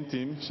dreamed the same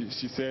thing.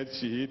 She said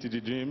she ate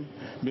the dream,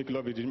 make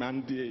love in the dream,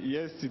 and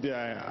yesterday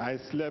I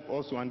slept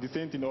also, and the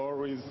same thing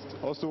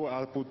also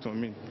happened to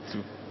me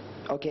too.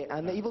 Okay,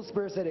 and the evil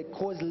spirit said it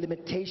caused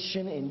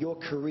limitation in your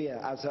career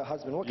as her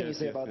husband. What can you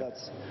say about that?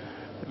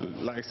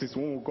 Like since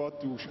when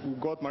we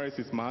got married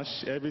since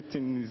March,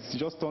 everything is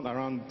just turned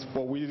around.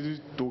 For we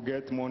to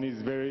get money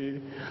is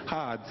very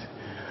hard.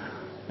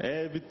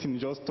 Everything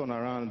just turned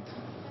around.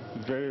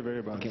 Very,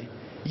 very bad. Okay.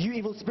 You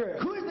evil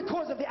spirit, who is the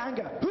cause of the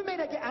anger? Who made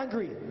her get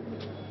angry?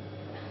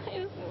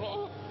 It's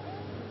me.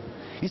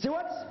 You say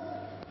what?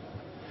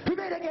 Who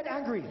made her get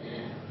angry?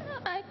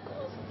 I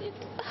caused it.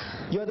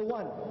 You're the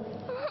one.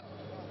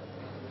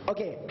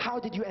 Okay, how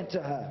did you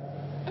enter her?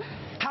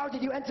 How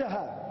did you enter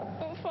her?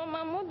 From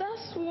my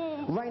mother's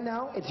womb. Right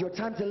now, it's your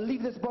time to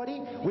leave this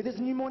body with this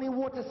new morning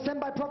water sent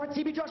by Prophet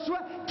TB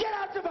Joshua. Get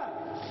out of her!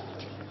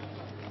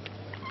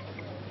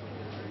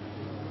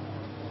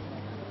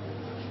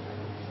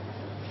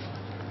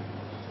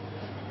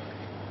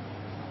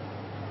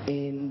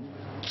 In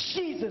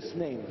Jesus'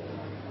 name.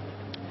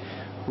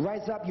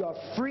 Rise up, you are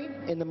free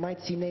in the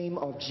mighty name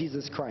of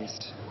Jesus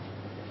Christ.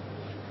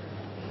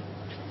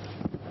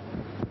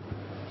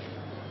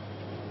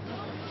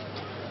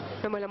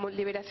 Vemos la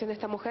liberación de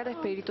esta mujer de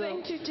espíritu.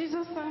 Thank you,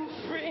 Jesus, I'm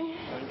free.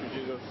 Thank you,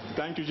 Jesus.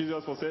 Thank you,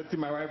 Jesus, for setting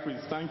my wife free.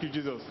 Thank you,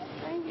 Jesus.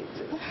 Thank you,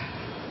 Jesus.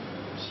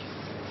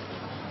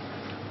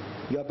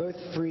 You are both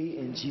free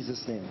in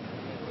Jesus' name.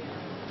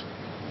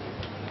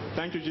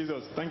 Thank you,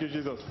 Jesus. Thank you,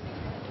 Jesus.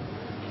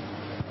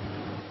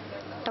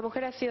 Esta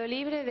mujer ha sido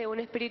libre de un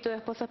espíritu de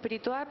esposo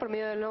espiritual por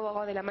medio del nuevo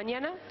agua de la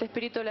mañana. Este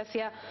espíritu le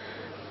hacía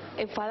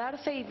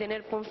enfadarse y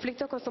tener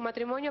conflictos con su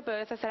matrimonio, pero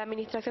gracias a la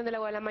administración del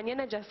agua de la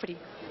mañana ya es free.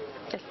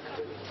 Yes.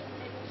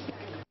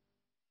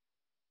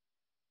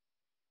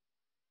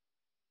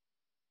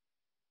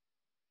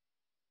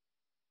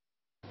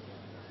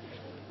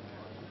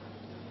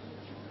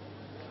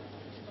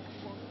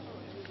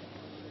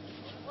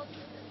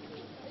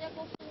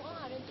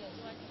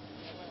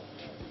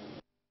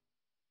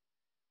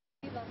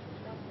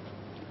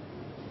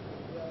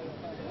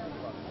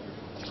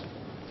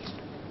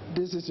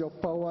 This is your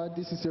power,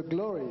 this is your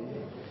glory.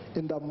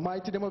 In the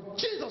mighty name of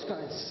Jesus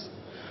Christ.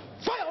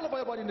 Fire all over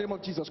your body in the name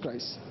of Jesus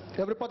Christ.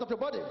 Every part of your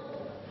body.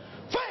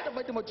 Fire in the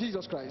mighty name of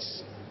Jesus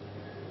Christ.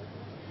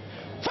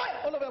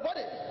 Fire all over your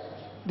body.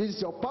 This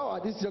is your power,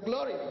 this is your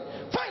glory.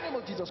 Fire in the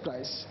name of Jesus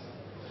Christ.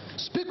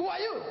 Speak, who are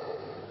you?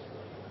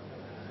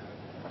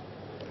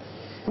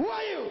 Who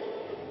are you?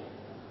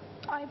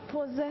 I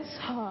possess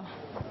her.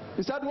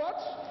 Is that what?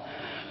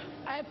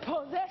 I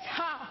possess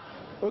her.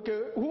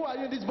 Okay, who are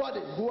you in this body?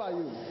 Who are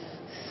you?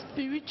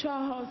 Spiritual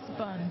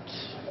husband.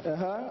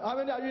 How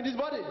many are you in this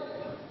body?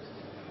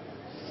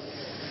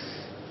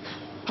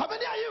 How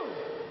many are you?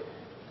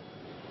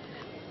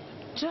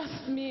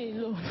 Just me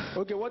alone.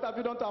 Okay, what have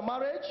you done to our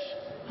marriage?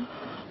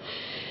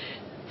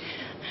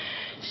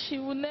 She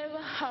will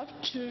never have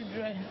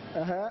children.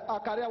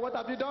 Our career, what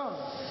have you done?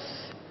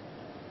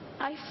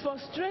 I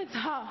frustrate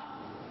her.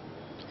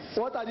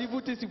 What are the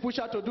evil things you push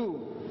her to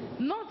do?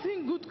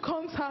 Nothing good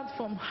comes out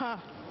from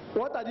her.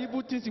 What are the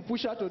evil things you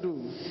push her to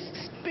do?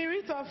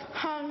 Spirit of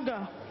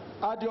anger.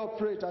 How do you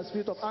operate as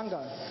spirit of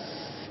anger?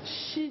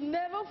 She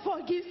never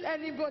forgives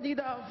anybody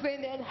that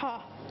offended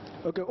her.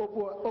 Okay,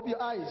 open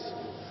your eyes.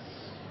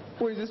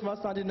 Who is this man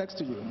standing next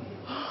to you?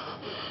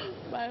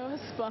 My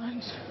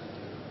husband.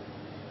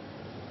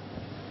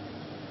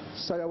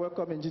 So you're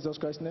welcome in Jesus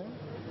Christ's name.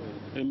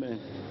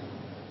 Amen.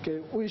 Okay,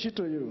 who is she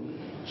to you?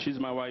 She's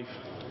my wife.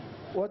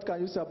 What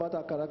can you say about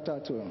her character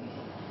too?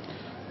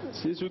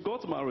 Since we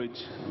got married,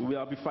 we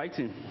have been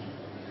fighting.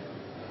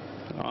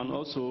 And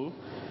also,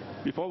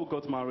 before we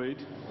got married,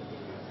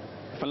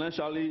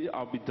 financially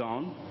I'll be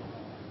down.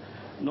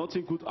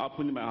 Nothing good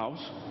happened in my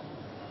house.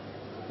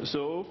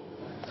 So,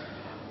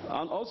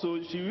 and also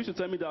she used to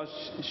tell me that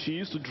she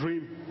used to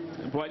dream,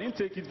 but I didn't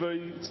take it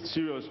very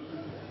serious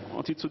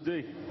until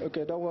today.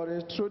 Okay, don't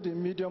worry. Through the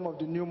medium of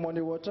the new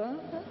money water,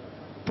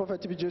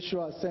 Prophet TB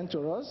Joshua has sent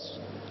to us,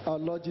 our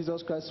Lord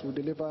Jesus Christ will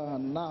deliver her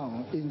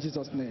now in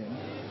Jesus' name.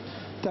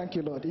 Thank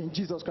you, Lord, in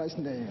Jesus Christ's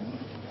name.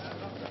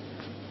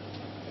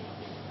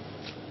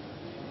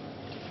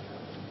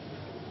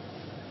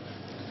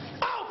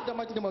 Out in the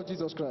mighty name of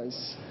Jesus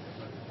Christ.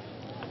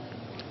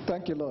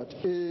 Thank you, Lord,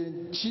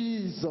 in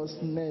Jesus'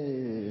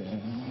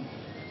 name.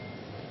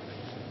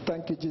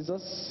 Thank you,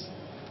 Jesus,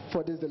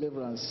 for this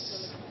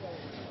deliverance.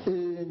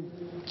 In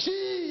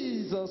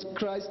Jesus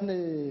Christ's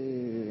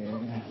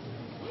name.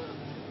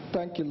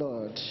 Thank you,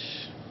 Lord.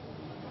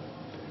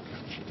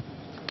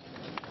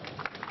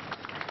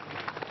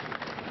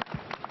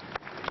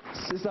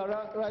 Sister,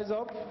 rise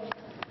up.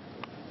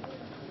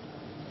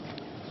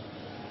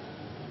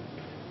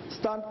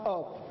 Stand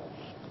up.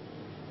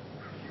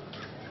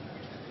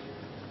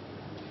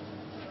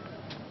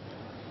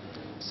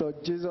 So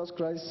Jesus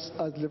Christ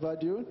has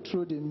delivered you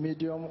through the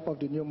medium of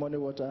the new money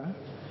water.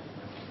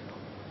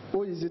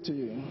 Who is it to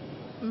you?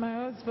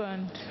 My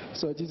husband.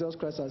 So Jesus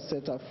Christ has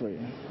set her free.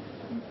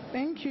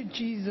 Thank you,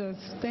 Jesus.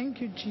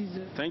 Thank you,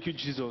 Jesus. Thank you,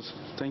 Jesus.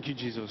 Thank you,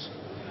 Jesus.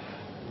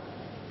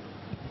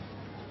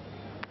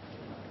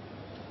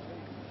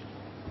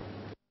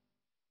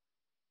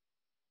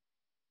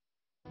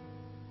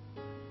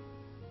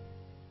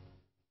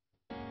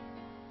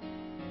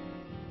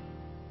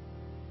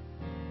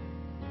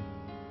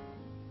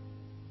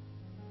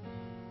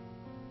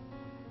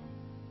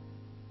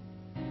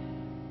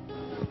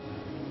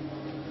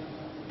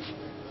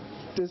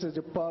 This is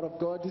the power of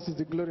God. This is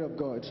the glory of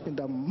God. In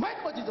the mighty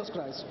name of Jesus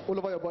Christ, all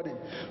over your body.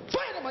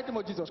 Fire in the mighty name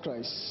of Jesus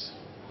Christ.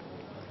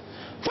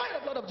 Fire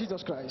the blood of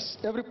Jesus Christ.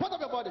 Every part of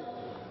your body.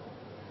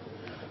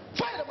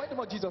 Fire in the mighty name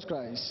of Jesus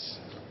Christ.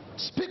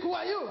 Speak, who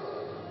are you?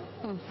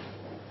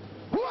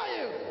 Who are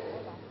you?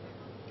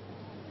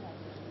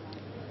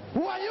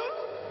 Who are you?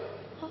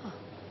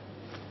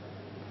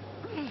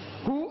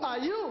 Who are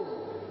you?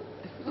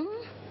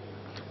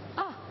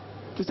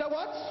 Is that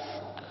what?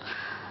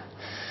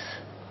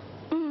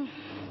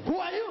 Who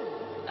are you?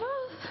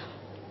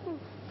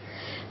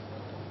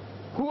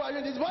 Who are you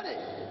in this body?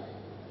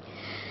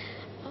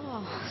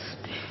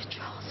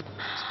 Spiritual.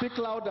 Speak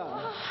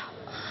louder.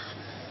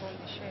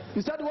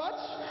 Is that what?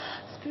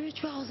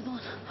 Spiritual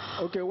husband.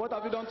 Okay, what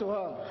have you done to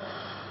her?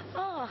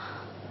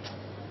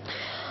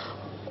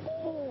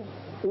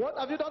 What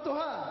have you done to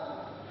her?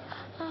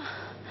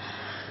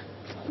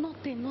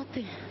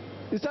 Nothing.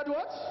 Is that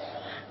what?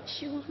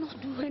 She will not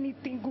do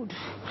anything good.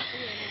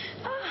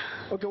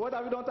 Okay, what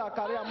have you done to her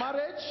career?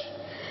 Marriage?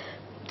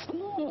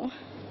 No.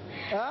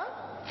 Huh?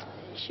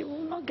 She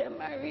will not get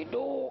married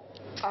though.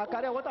 Her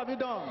career, what have you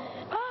done?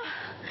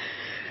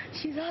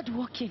 She's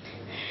hardworking.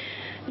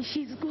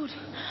 She's good.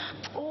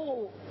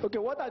 Oh. Okay,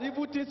 what are the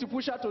evil things you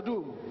push her to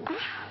do?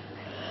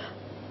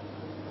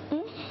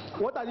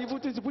 What are the evil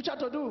things you push her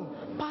to do?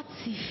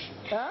 Party.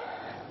 Huh?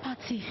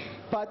 Party.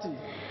 Party.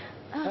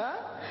 Huh?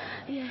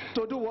 Yeah.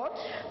 To do what?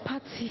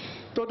 Party.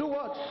 To do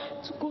what?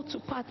 To go to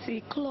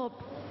party, club.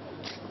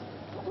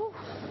 Oh.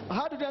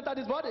 How did you enter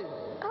this body?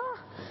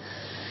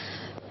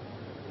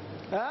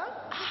 Huh?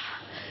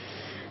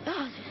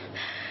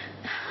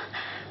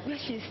 Where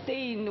she's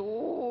staying.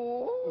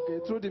 Oh. Okay,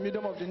 through the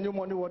medium of the new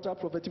money water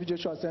Prophet TB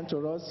Joshua sent to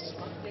us,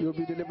 you'll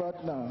be delivered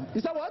now.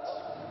 Is that what?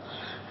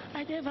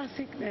 I gave her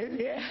sickness.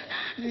 Yeah.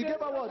 You gave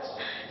her what?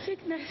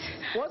 Sickness.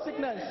 What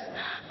sickness?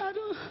 I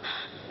don't.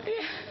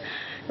 Yeah.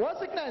 What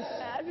sickness?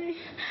 I mean,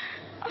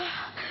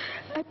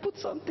 I put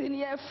something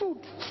here. Food.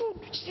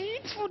 She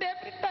eats food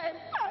every time.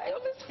 I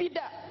always feed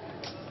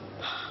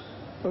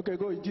her. Okay,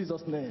 go in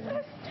Jesus' name.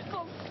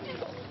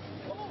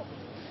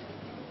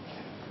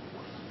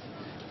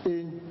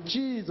 In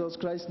Jesus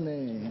Christ's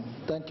name.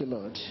 Thank you,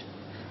 Lord.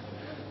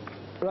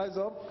 Rise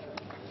up.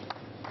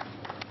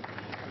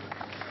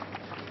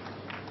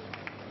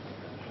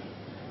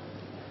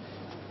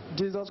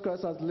 Jesus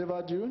Christ has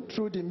delivered you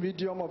through the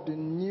medium of the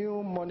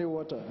new money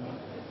water.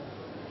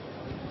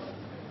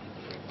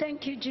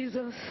 Thank you,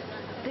 Jesus.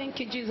 Thank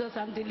you, Jesus.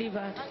 I'm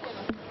delivered.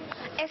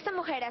 Esta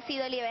mujer ha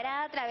sido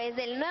liberada a través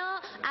del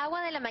nuevo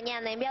agua de la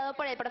mañana enviado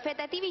por el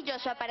profeta TB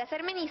Joshua para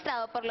ser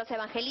ministrado por los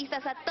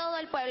evangelistas a todo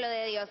el pueblo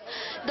de Dios.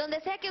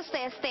 Donde sea que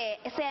usted esté,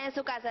 sea en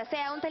su casa,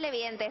 sea un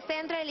televidente, esté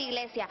dentro de la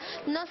iglesia,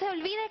 no se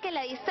olvide que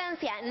la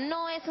distancia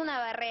no es una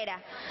barrera.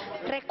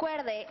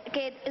 Recuerde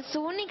que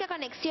su única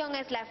conexión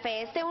es la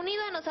fe. Esté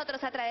unido a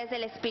nosotros a través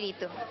del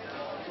Espíritu.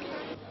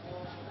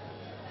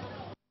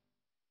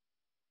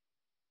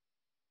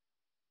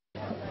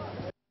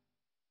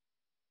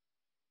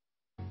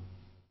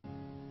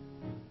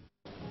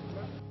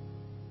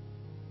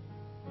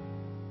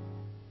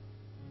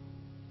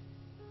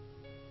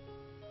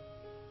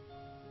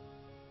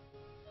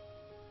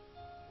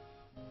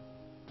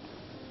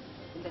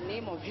 In the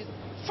name of Jesus.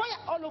 Fire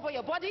all over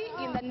your body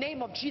in the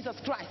name of Jesus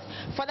Christ.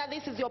 Father,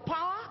 this is your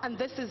power and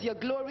this is your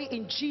glory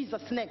in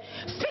Jesus' name.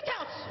 Speak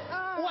out.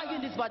 Who are you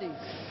in this body?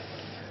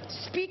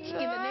 Speak in the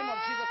name of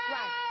Jesus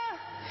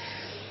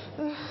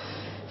Christ.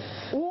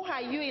 Who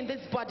are you in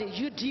this body?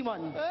 You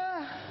demon.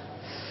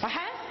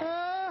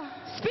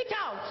 Speak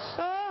out.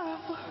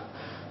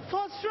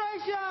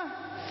 Frustration.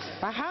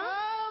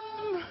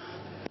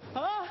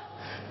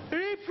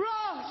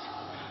 Reproach.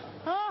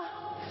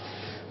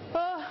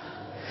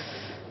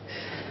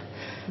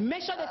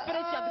 Measure the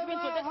spirit you have given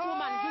to this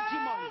woman, you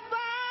demon.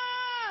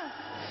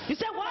 You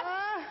say what?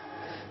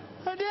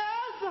 The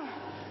husband.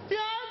 The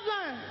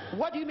husband.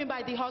 What do you mean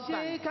by the husband?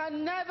 She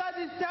can never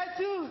be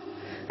settled.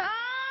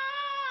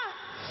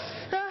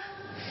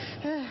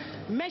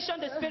 Mention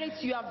the spirit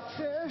you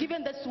have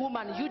given this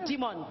woman, you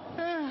demon.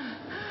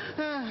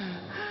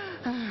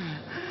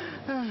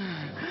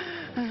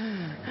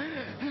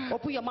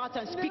 Open your mouth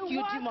and speak,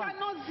 you demon.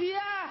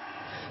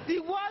 The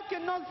world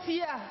cannot see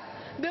her.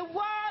 The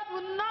world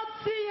will not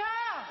see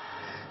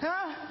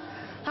her.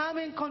 I'm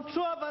in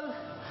control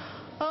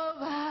of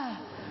her.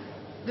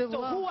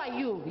 So who are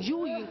you?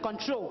 You in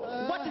control.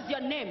 What is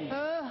your name?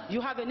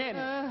 You have a name.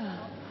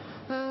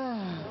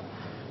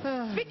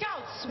 Speak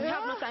out. We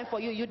have no time for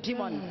you, you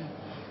demon.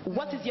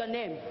 What is your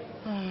name?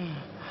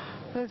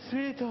 The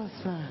spirit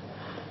husband.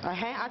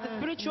 As a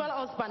spiritual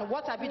husband,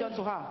 what have you done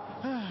to her?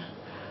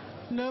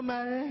 No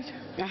marriage.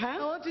 I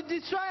want to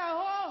destroy her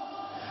home.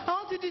 I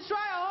want to destroy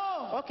her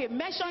home. Okay,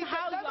 mention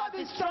how you have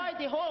destroyed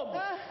the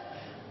home.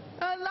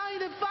 Allowing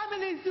the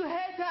families to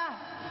hate her,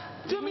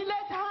 to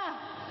humiliate her,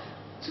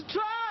 to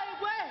throw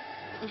away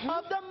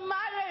of the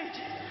marriage.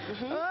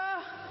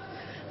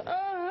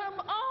 I'm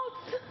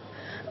out.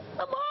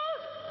 I'm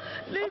out.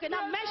 Okay,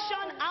 now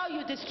mention how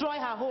you destroy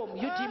her home,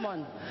 you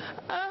demon.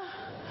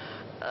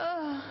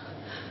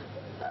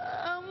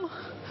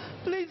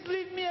 Please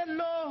leave me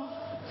alone.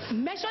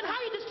 Mention how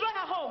you destroy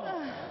her home.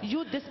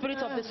 You, the spirit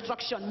of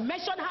destruction.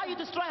 Mention how you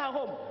destroy her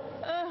home.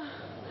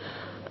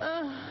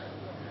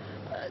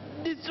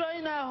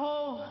 Destroying her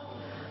home.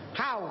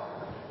 How?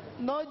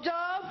 No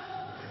job.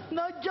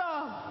 No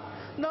job.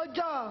 No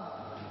job.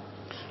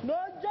 No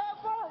job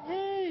for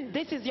him.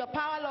 This is your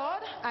power,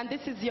 Lord, and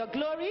this is your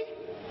glory.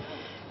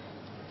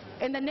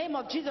 In the name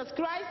of Jesus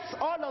Christ,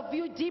 all of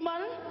you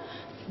demon,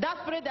 that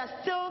spirit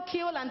that still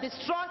kill and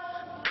destroy,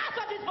 out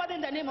of this body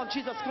in the name of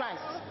Jesus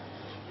Christ.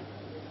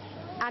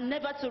 And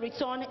never to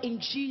return in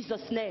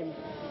Jesus' name.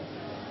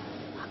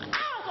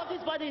 Out of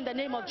this body in the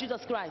name of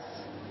Jesus Christ.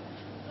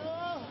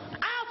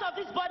 Out of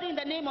this body in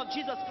the name of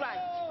Jesus Christ.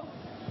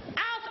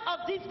 Out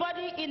of this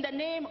body in the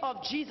name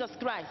of Jesus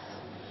Christ.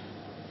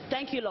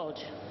 Thank you, Lord.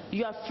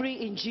 You are free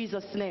in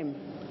Jesus' name.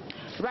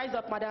 Rise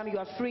up, madam. You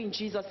are free in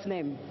Jesus'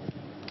 name.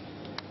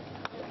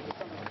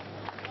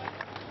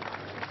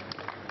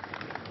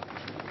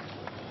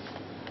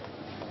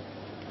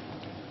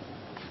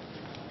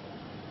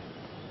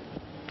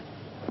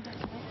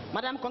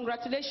 Madam,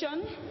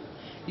 congratulations.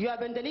 You have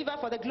been delivered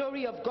for the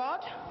glory of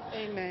God.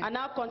 Amen. And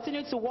now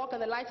continue to walk in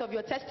the light of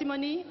your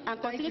testimony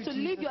and continue to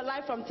live your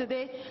life from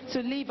today to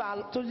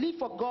live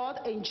for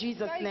God in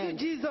Jesus' name.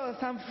 Thank you, Jesus.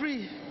 I'm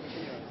free.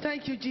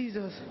 Thank you,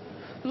 Jesus.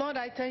 Lord,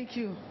 I thank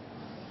you.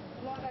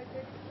 Lord, I thank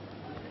you.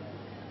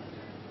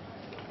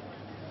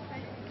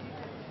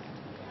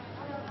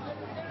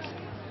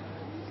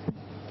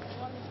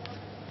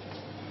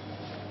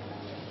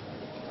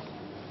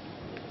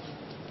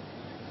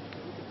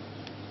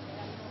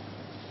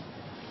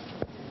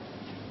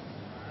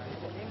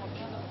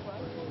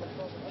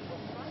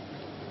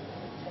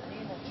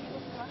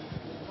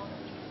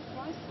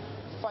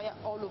 Fire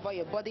all over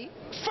your body.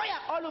 Fire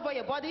all over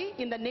your body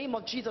in the name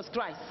of Jesus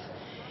Christ.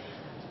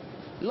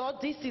 Lord,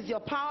 this is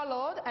your power,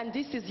 Lord, and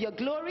this is your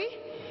glory.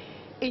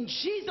 In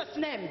Jesus'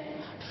 name,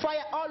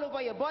 fire all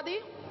over your body,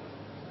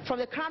 from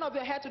the crown of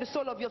your head to the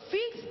sole of your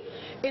feet,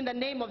 in the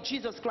name of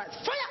Jesus Christ.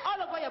 Fire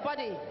all over your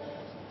body.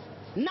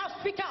 Now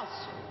speak out.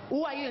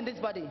 Who are you in this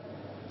body?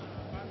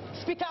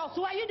 Speak out.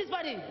 Who are you in this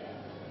body?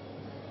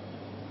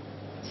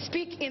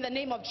 Speak in the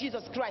name of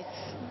Jesus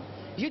Christ.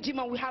 You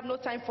demon, we have no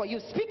time for you.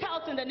 Speak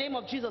out in the name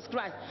of Jesus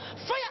Christ.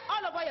 Fire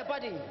all over your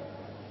body.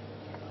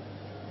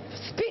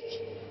 Speak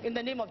in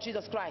the name of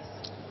Jesus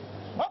Christ.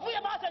 Open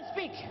your mouth and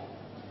speak.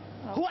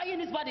 Who are you in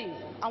this body?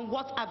 And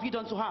what have you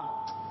done to her?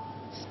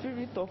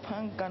 Spirit of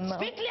anger now.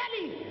 Speak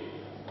clearly.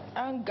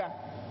 Anger.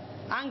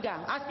 Anger.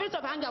 A spirit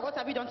of anger, what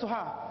have you done to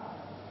her?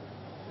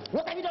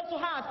 What have you done to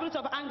her? A spirit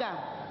of anger.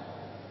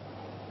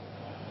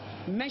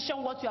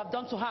 Mention what you have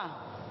done to her.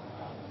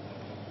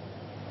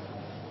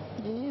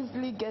 You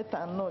easily get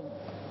annoyed.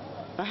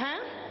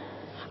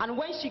 And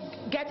when she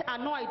gets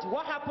annoyed,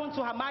 what happened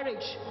to her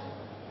marriage?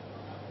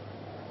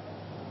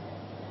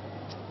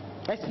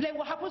 Explain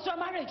what happens to her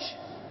marriage.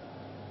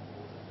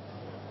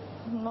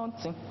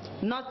 Nothing.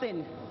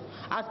 Nothing.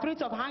 A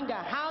spirit of anger,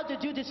 how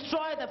did you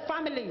destroy the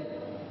family?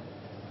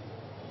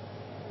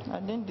 I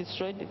didn't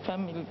destroy the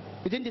family.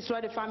 You didn't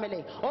destroy the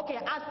family. Okay,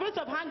 a spirit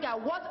of anger,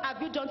 what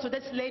have you done to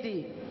this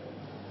lady?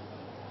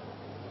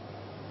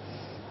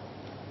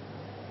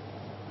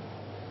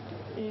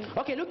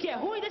 Okay, look here.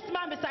 Who is this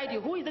man beside you?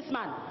 Who is this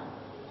man?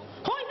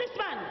 Who is this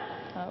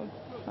man?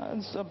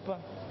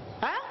 Husband.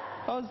 Huh?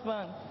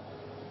 Husband.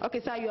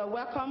 Okay, sir, you are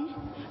welcome.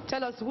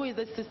 Tell us, who is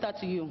this sister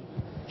to you?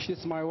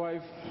 She's my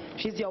wife.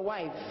 She's your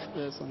wife?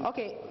 Yes.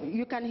 Okay,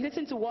 you can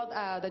listen to what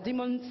the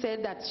demon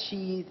said, that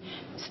she's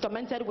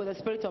tormented with a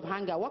spirit of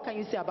anger. What can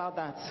you say about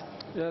that?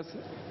 Yes,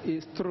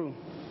 it's true.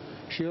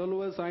 She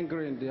always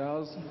angry in the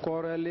house,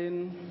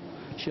 quarreling.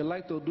 She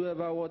like to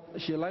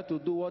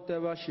do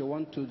whatever she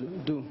want to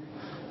do.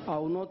 I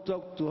will not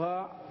talk to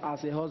her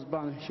as a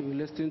husband. She will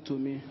listen to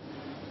me.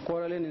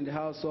 Quarreling in the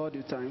house all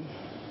the time.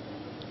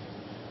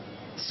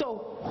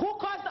 So, who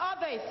caused all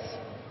this?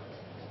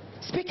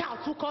 Speak out.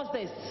 Who caused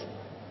this?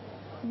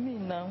 Me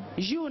now.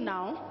 You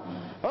now?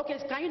 Okay,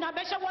 can you now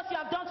mention what you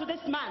have done to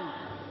this man?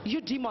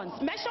 You demons.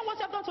 Mention what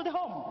you have done to the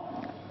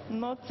home.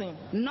 Nothing.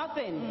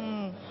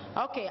 Nothing?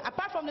 Okay,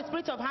 apart from the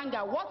spirit of anger,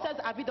 what else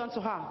have you done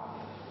to her?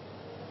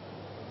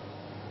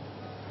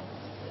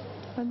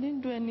 I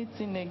didn't do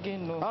anything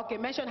again, no. Okay,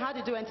 mention, how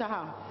did you enter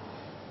her?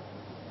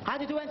 How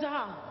did you enter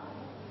her?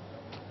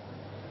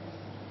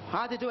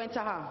 How did you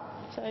enter her?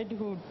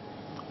 Childhood.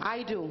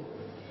 I do.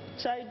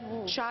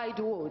 Childhood.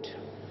 Childhood.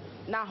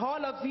 Now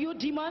all of you,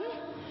 demon,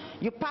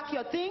 you pack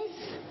your things,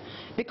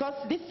 because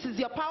this is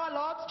your power,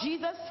 Lord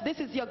Jesus. This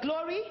is your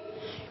glory.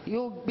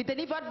 You'll be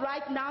delivered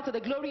right now to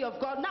the glory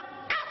of God. Now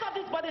out of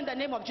this body in the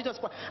name of Jesus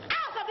Christ.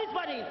 Out of this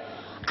body.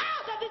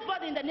 Out of this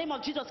body in the name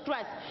of Jesus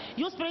Christ.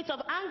 You spirits of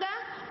anger,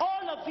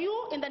 all of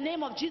you in the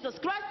name of Jesus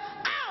Christ.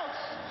 Out!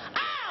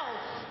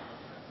 Out!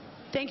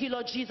 Thank you,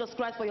 Lord Jesus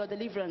Christ, for your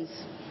deliverance.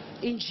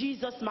 In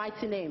Jesus'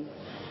 mighty name.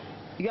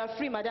 You are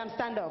free, madam.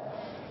 Stand up.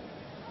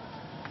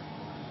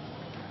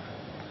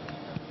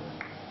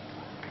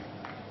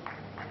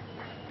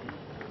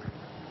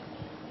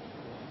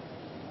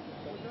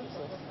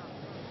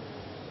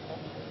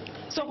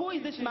 So who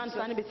is this man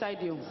standing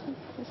beside you?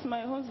 It's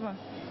my husband.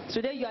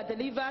 Today you are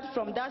delivered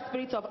from that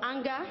spirit of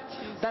anger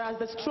that has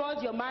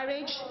destroyed your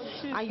marriage,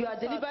 and you are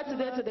delivered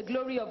today to the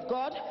glory of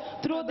God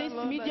through this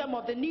medium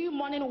of the new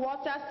morning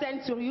water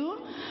sent to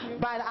you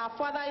by our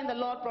Father in the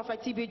Lord,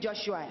 Prophet T.B.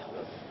 Joshua.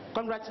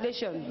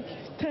 Congratulations.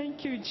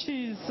 Thank you,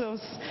 Jesus,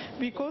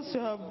 because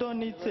you have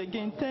done it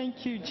again.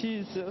 Thank you,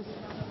 Jesus.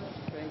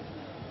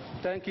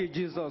 Thank you,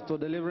 Jesus, for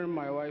delivering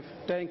my wife.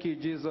 Thank you,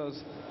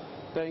 Jesus.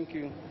 Thank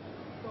you.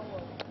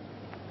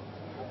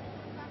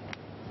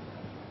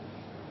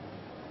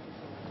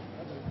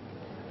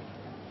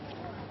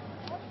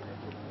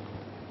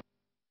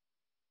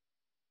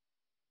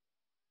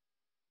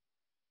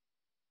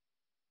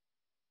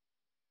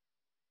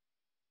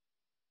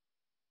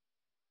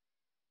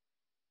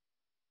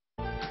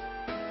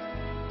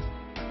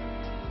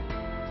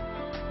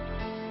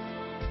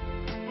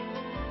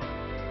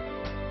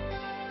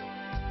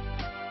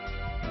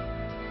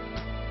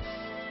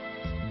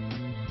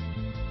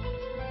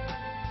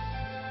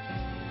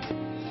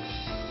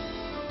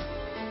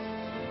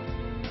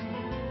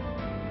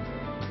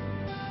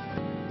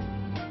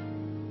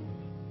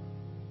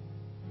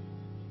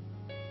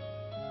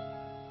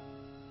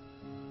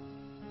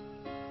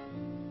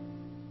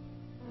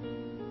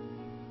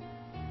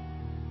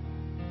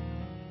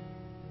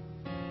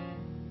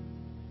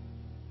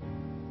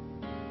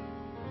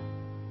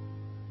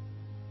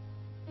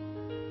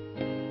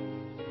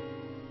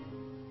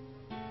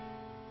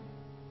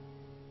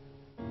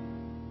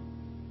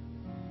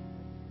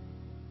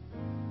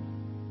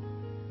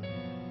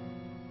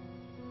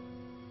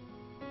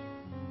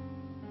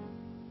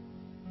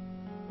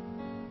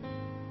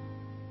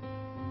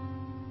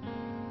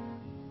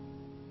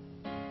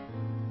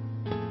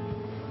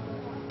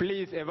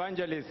 Please,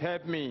 evangelist,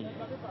 help me.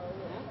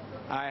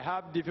 I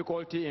have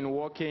difficulty in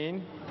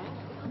walking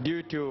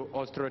due to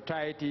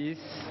osteoarthritis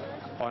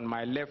on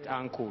my left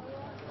ankle.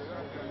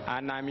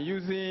 And I'm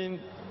using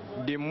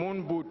the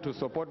moon boot to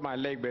support my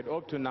leg, but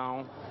up to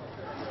now,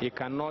 it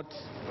cannot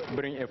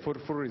bring a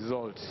fruitful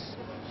result.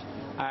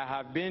 I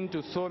have been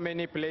to so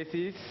many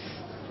places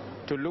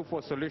to look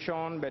for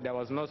solution, but there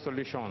was no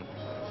solution.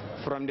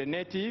 From the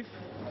native,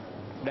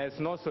 there's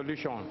no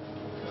solution.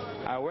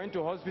 I went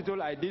to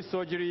hospital, I did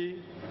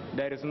surgery,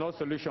 there is no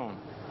solution.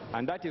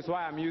 And that is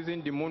why I'm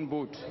using the moon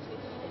boot.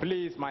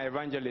 Please, my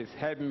evangelist,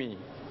 help me.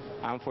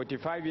 I'm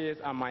 45 years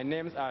and my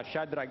names are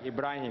Shadrach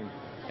Ibrahim,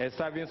 a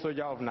serving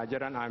soldier of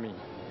Nigerian Army.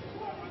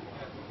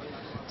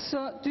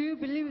 So do you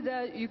believe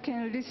that you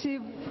can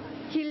receive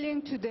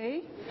healing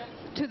today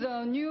to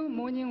the new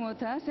morning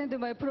water sent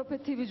by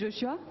Prophet TV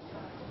Joshua?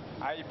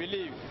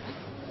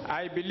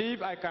 I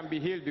believe I can be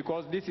healed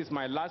because this is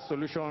my last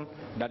solution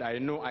that I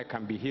know I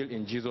can be healed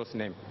in Jesus'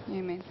 name.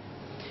 Amen.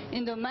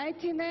 In the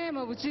mighty name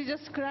of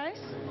Jesus Christ,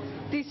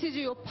 this is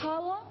your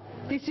power,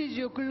 this is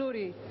your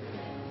glory.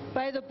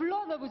 By the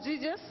blood of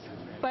Jesus,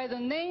 by the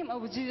name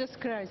of Jesus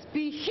Christ,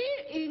 be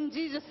healed in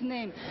Jesus'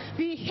 name.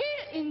 Be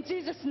healed in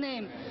Jesus'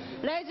 name.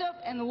 Rise up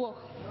and walk.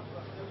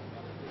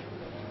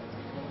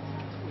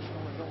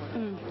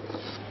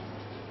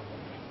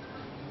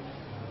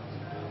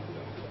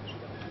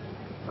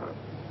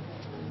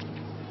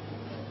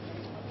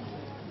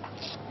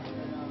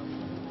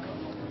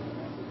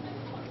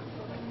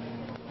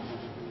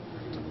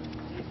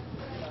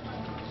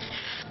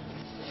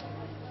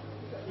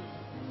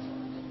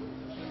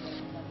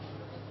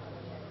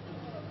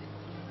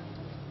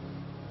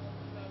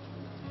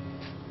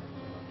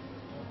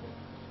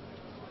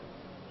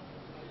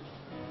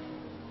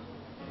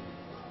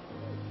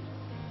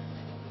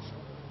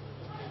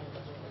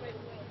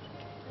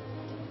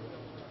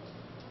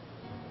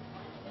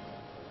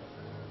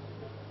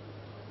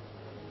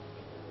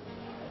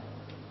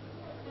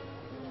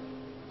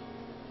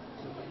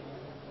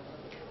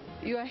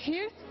 You are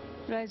here,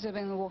 rise up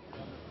and walk.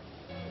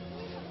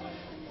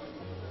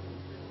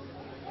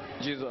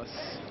 Jesus.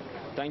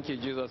 Thank you,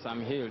 Jesus,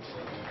 I'm healed.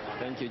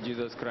 Thank you,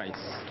 Jesus Christ.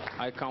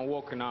 I can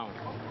walk now.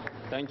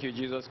 Thank you,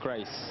 Jesus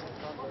Christ.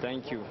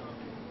 Thank you.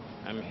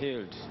 I'm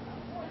healed.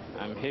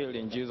 I'm healed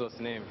in Jesus'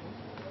 name.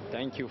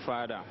 Thank you,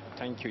 Father.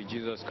 Thank you,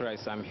 Jesus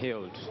Christ. I'm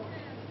healed.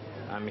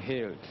 I'm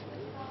healed.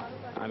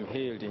 I'm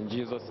healed in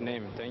Jesus'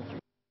 name. Thank you.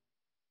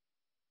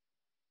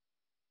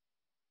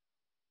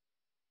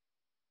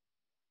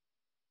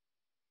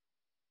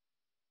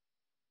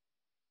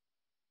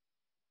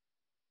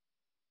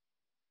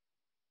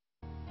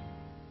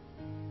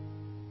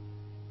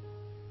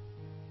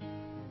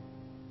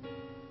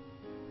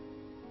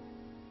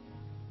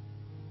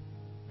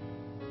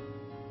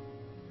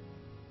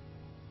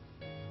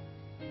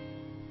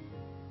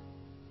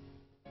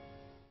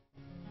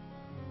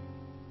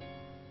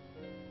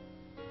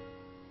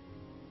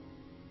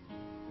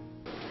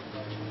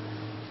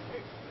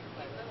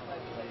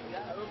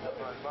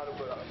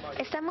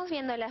 Estamos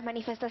viendo las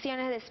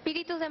manifestaciones de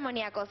espíritus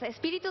demoníacos,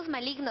 espíritus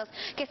malignos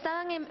que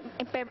estaban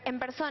en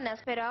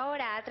personas, pero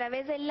ahora a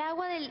través del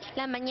agua de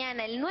la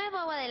mañana, el nuevo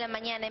agua de la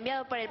mañana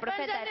enviado por el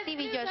profeta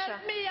TV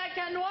Joshua. I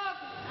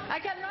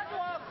cannot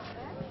walk.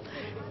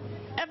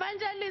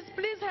 Evangelist,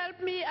 please help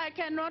me. I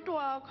cannot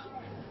walk.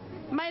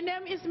 My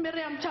name is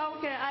Miriam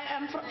Chauke. I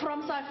am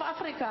from South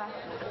Africa.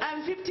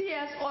 I'm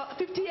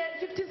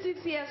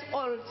 56 years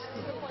old.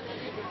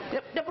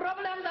 The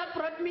problem that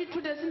brought me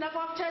to the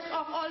Synagogue Church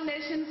of All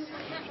Nations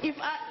is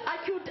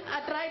acute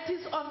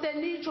arthritis of the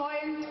knee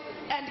joint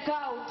and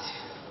gout.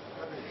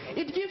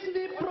 It gives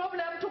me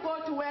problem to go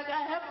to work.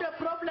 I have the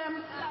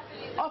problem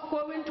of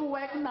going to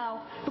work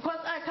now because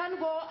I can't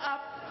go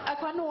up. I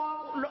can't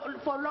walk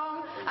for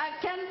long. I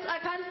can't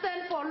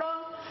stand for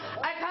long.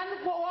 I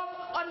can't go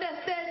walk on the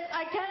stairs.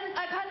 I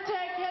can't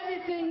take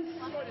heavy things.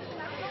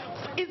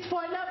 It's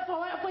for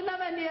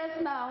 11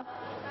 years now.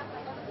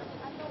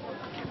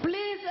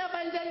 Please,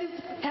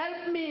 evangelist,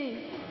 help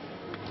me.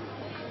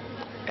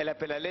 Elle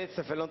appelle à l'aide,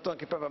 ça fait longtemps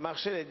qu'elle ne peut pas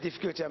marcher, elle a des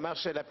difficultés à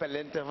marcher, elle appelle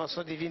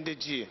l'intervention divine de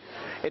Dieu.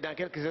 Et dans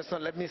quelques instants,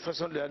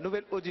 l'administration de la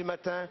nouvelle eau du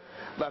matin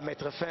va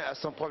mettre fin à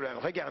son problème.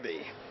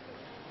 Regardez.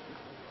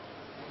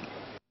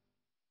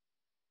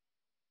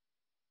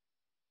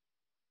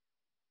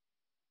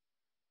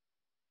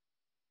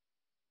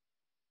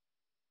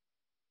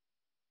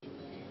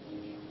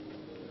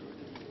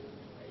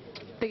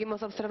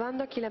 Seguimos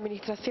observando aquí la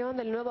administración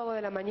del nuevo agua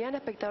de la mañana.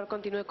 Espectador,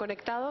 continúe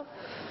conectado.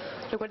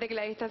 Recuerde que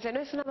la distancia no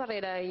es una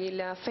barrera y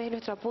la fe es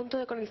nuestro punto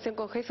de conexión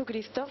con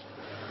Jesucristo.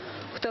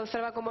 Usted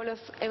observa cómo los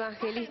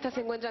evangelistas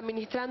se encuentran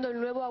ministrando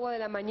el nuevo agua de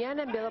la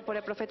mañana enviado por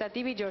el profeta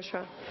TV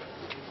Joshua.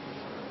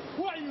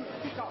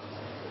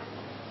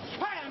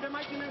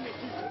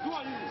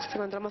 Nos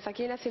encontramos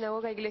aquí en la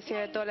sinagoga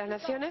Iglesia de todas las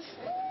Naciones.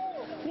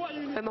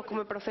 Vemos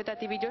como el profeta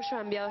TV Joshua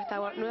ha enviado esta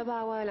nueva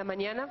agua de la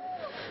mañana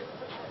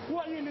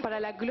para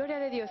la gloria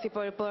de Dios y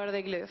por el poder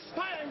de Dios.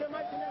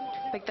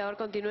 Espectador,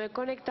 continúe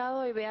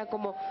conectado y vea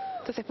cómo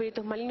estos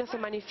espíritus malignos se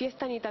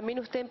manifiestan, y también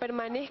usted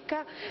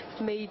permanezca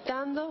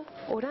meditando,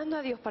 orando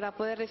a Dios para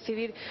poder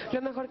recibir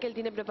lo mejor que Él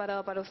tiene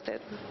preparado para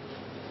usted.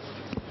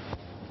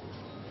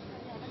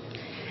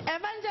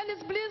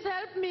 Evangelist, please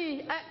help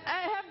me.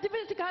 I have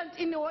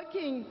difficulty in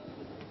walking.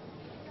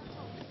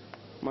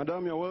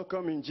 Madam, you're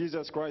welcome in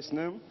Jesus Christ's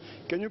name.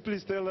 Can you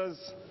please tell us,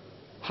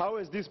 how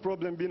has this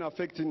problem been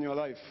affecting your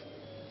life?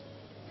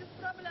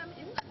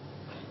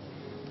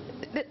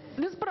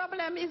 This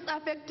problem is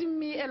affecting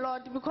me a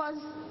lot, because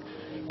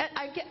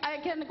I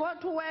can go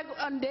to work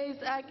on days.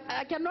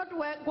 I cannot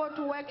go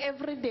to work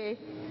every day.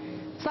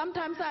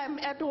 Sometimes I'm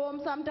at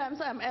home, sometimes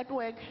I'm at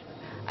work.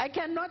 I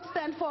cannot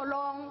stand for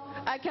long.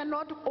 I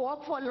cannot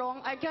walk for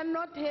long. I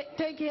cannot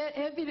take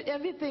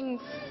heavy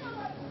things.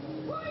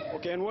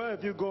 Okay, and where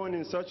have you gone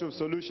in search of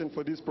solution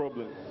for this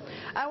problem?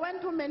 I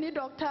went to many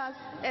doctors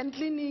and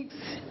clinics.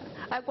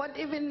 I got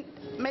even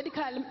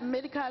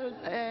medical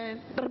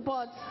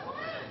reports,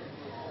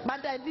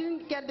 but I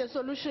didn't get the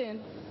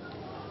solution.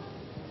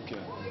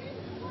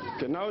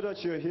 Okay, now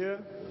that you're here,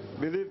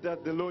 believe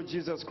that the Lord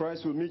Jesus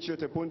Christ will meet you at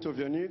the point of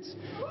your needs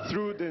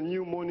through the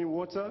new morning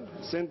water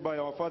sent by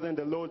our Father and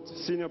the Lord,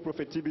 Senior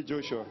Prophet T.B.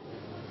 Joshua.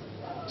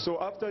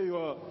 So after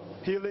your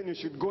healing, you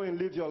should go and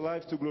live your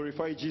life to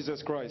glorify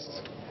Jesus Christ.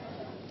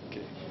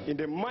 Okay. In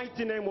the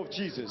mighty name of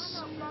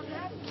Jesus,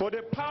 for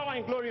the power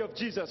and glory of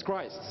Jesus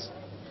Christ,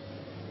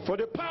 for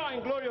the power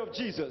and glory of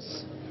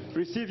Jesus,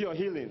 receive your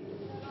healing.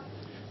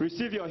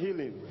 Receive your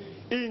healing.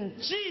 In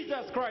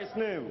Jesus Christ's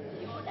name,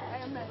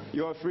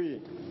 you are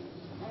free.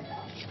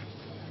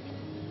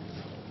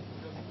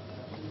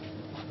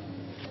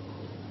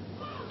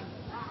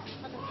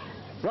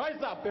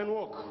 Rise up and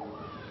walk.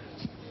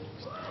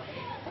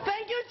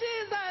 Thank you,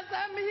 Jesus,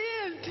 I'm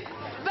healed.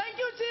 Thank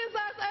you,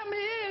 Jesus, I'm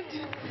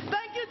healed.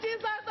 Thank you,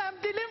 Jesus, I'm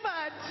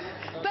delivered.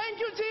 Thank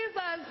you,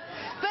 Jesus.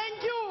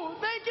 Thank you,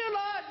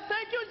 Lord.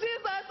 Thank you,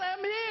 Jesus,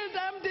 I'm healed,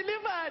 I'm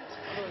delivered.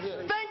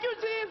 Thank you,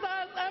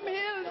 Jesus, I'm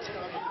healed.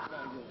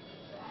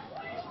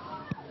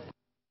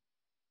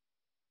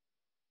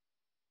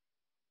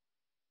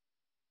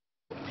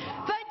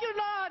 Thank you,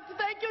 Lord.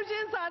 Thank you,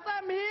 Jesus,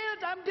 I'm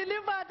healed, I'm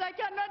delivered. I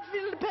cannot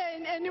feel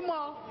pain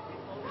anymore.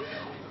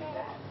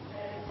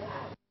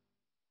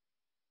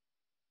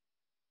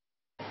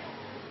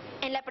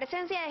 En la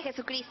presencia de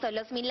Jesucristo,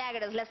 los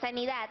milagros, la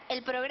sanidad,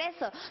 el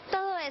progreso,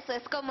 todo eso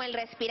es como el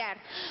respirar.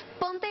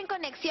 Ponte en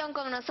conexión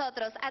con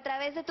nosotros a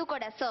través de tu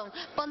corazón.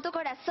 Pon tu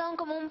corazón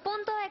como un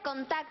punto de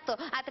contacto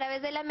a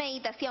través de la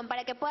meditación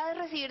para que puedas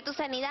recibir tu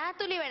sanidad,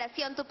 tu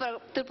liberación,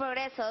 tu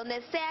progreso,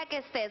 donde sea que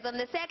estés,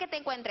 donde sea que te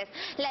encuentres.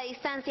 La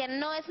distancia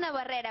no es una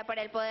barrera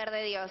para el poder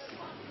de Dios.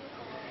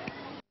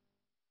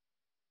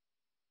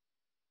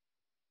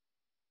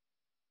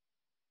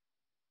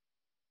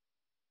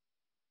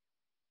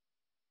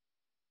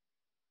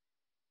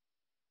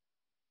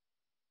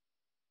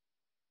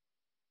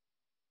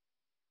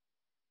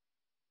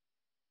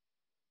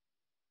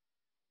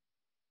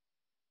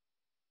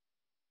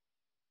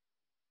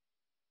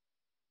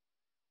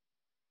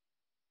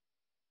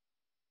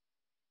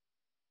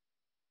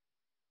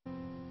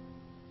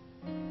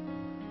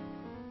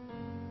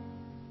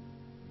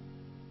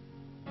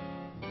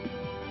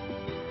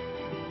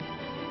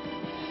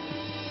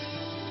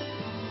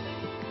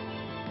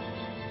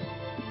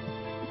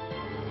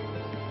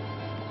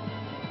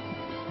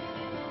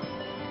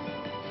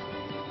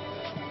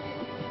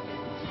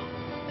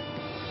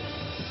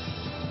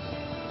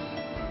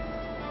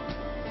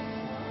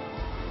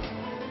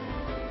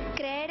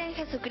 Creer en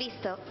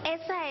Jesucristo,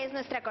 esa es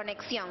nuestra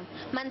conexión.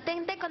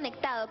 Mantente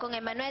conectado con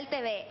Emmanuel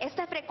TV,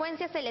 esta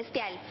frecuencia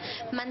celestial.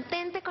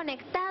 Mantente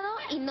conectado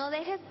y no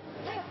dejes...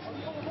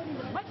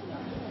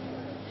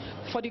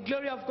 For the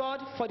glory of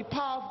God, for the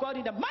power of God,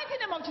 in the mighty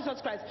name of Jesus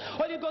Christ.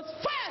 Holy Ghost,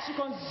 fire should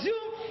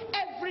consume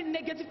every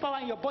negative power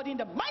in your body in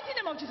the mighty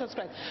name of Jesus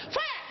Christ.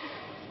 Fire!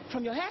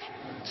 From your head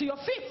to your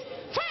feet.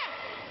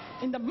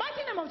 Fire! In the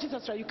mighty name of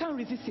Jesus Christ. You can't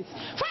resist it.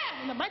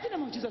 Fire! In the mighty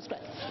name of Jesus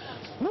Christ.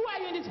 Who are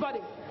you in this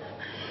body?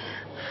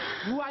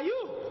 Who are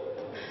you?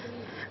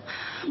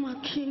 I'm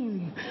a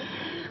king.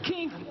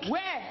 King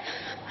where?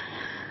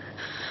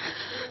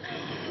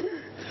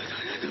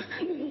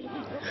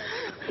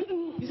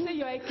 You say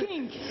you're a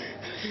king.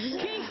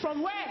 King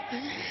from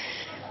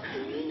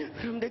where?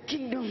 From the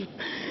kingdom.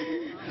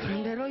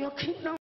 From the royal kingdom.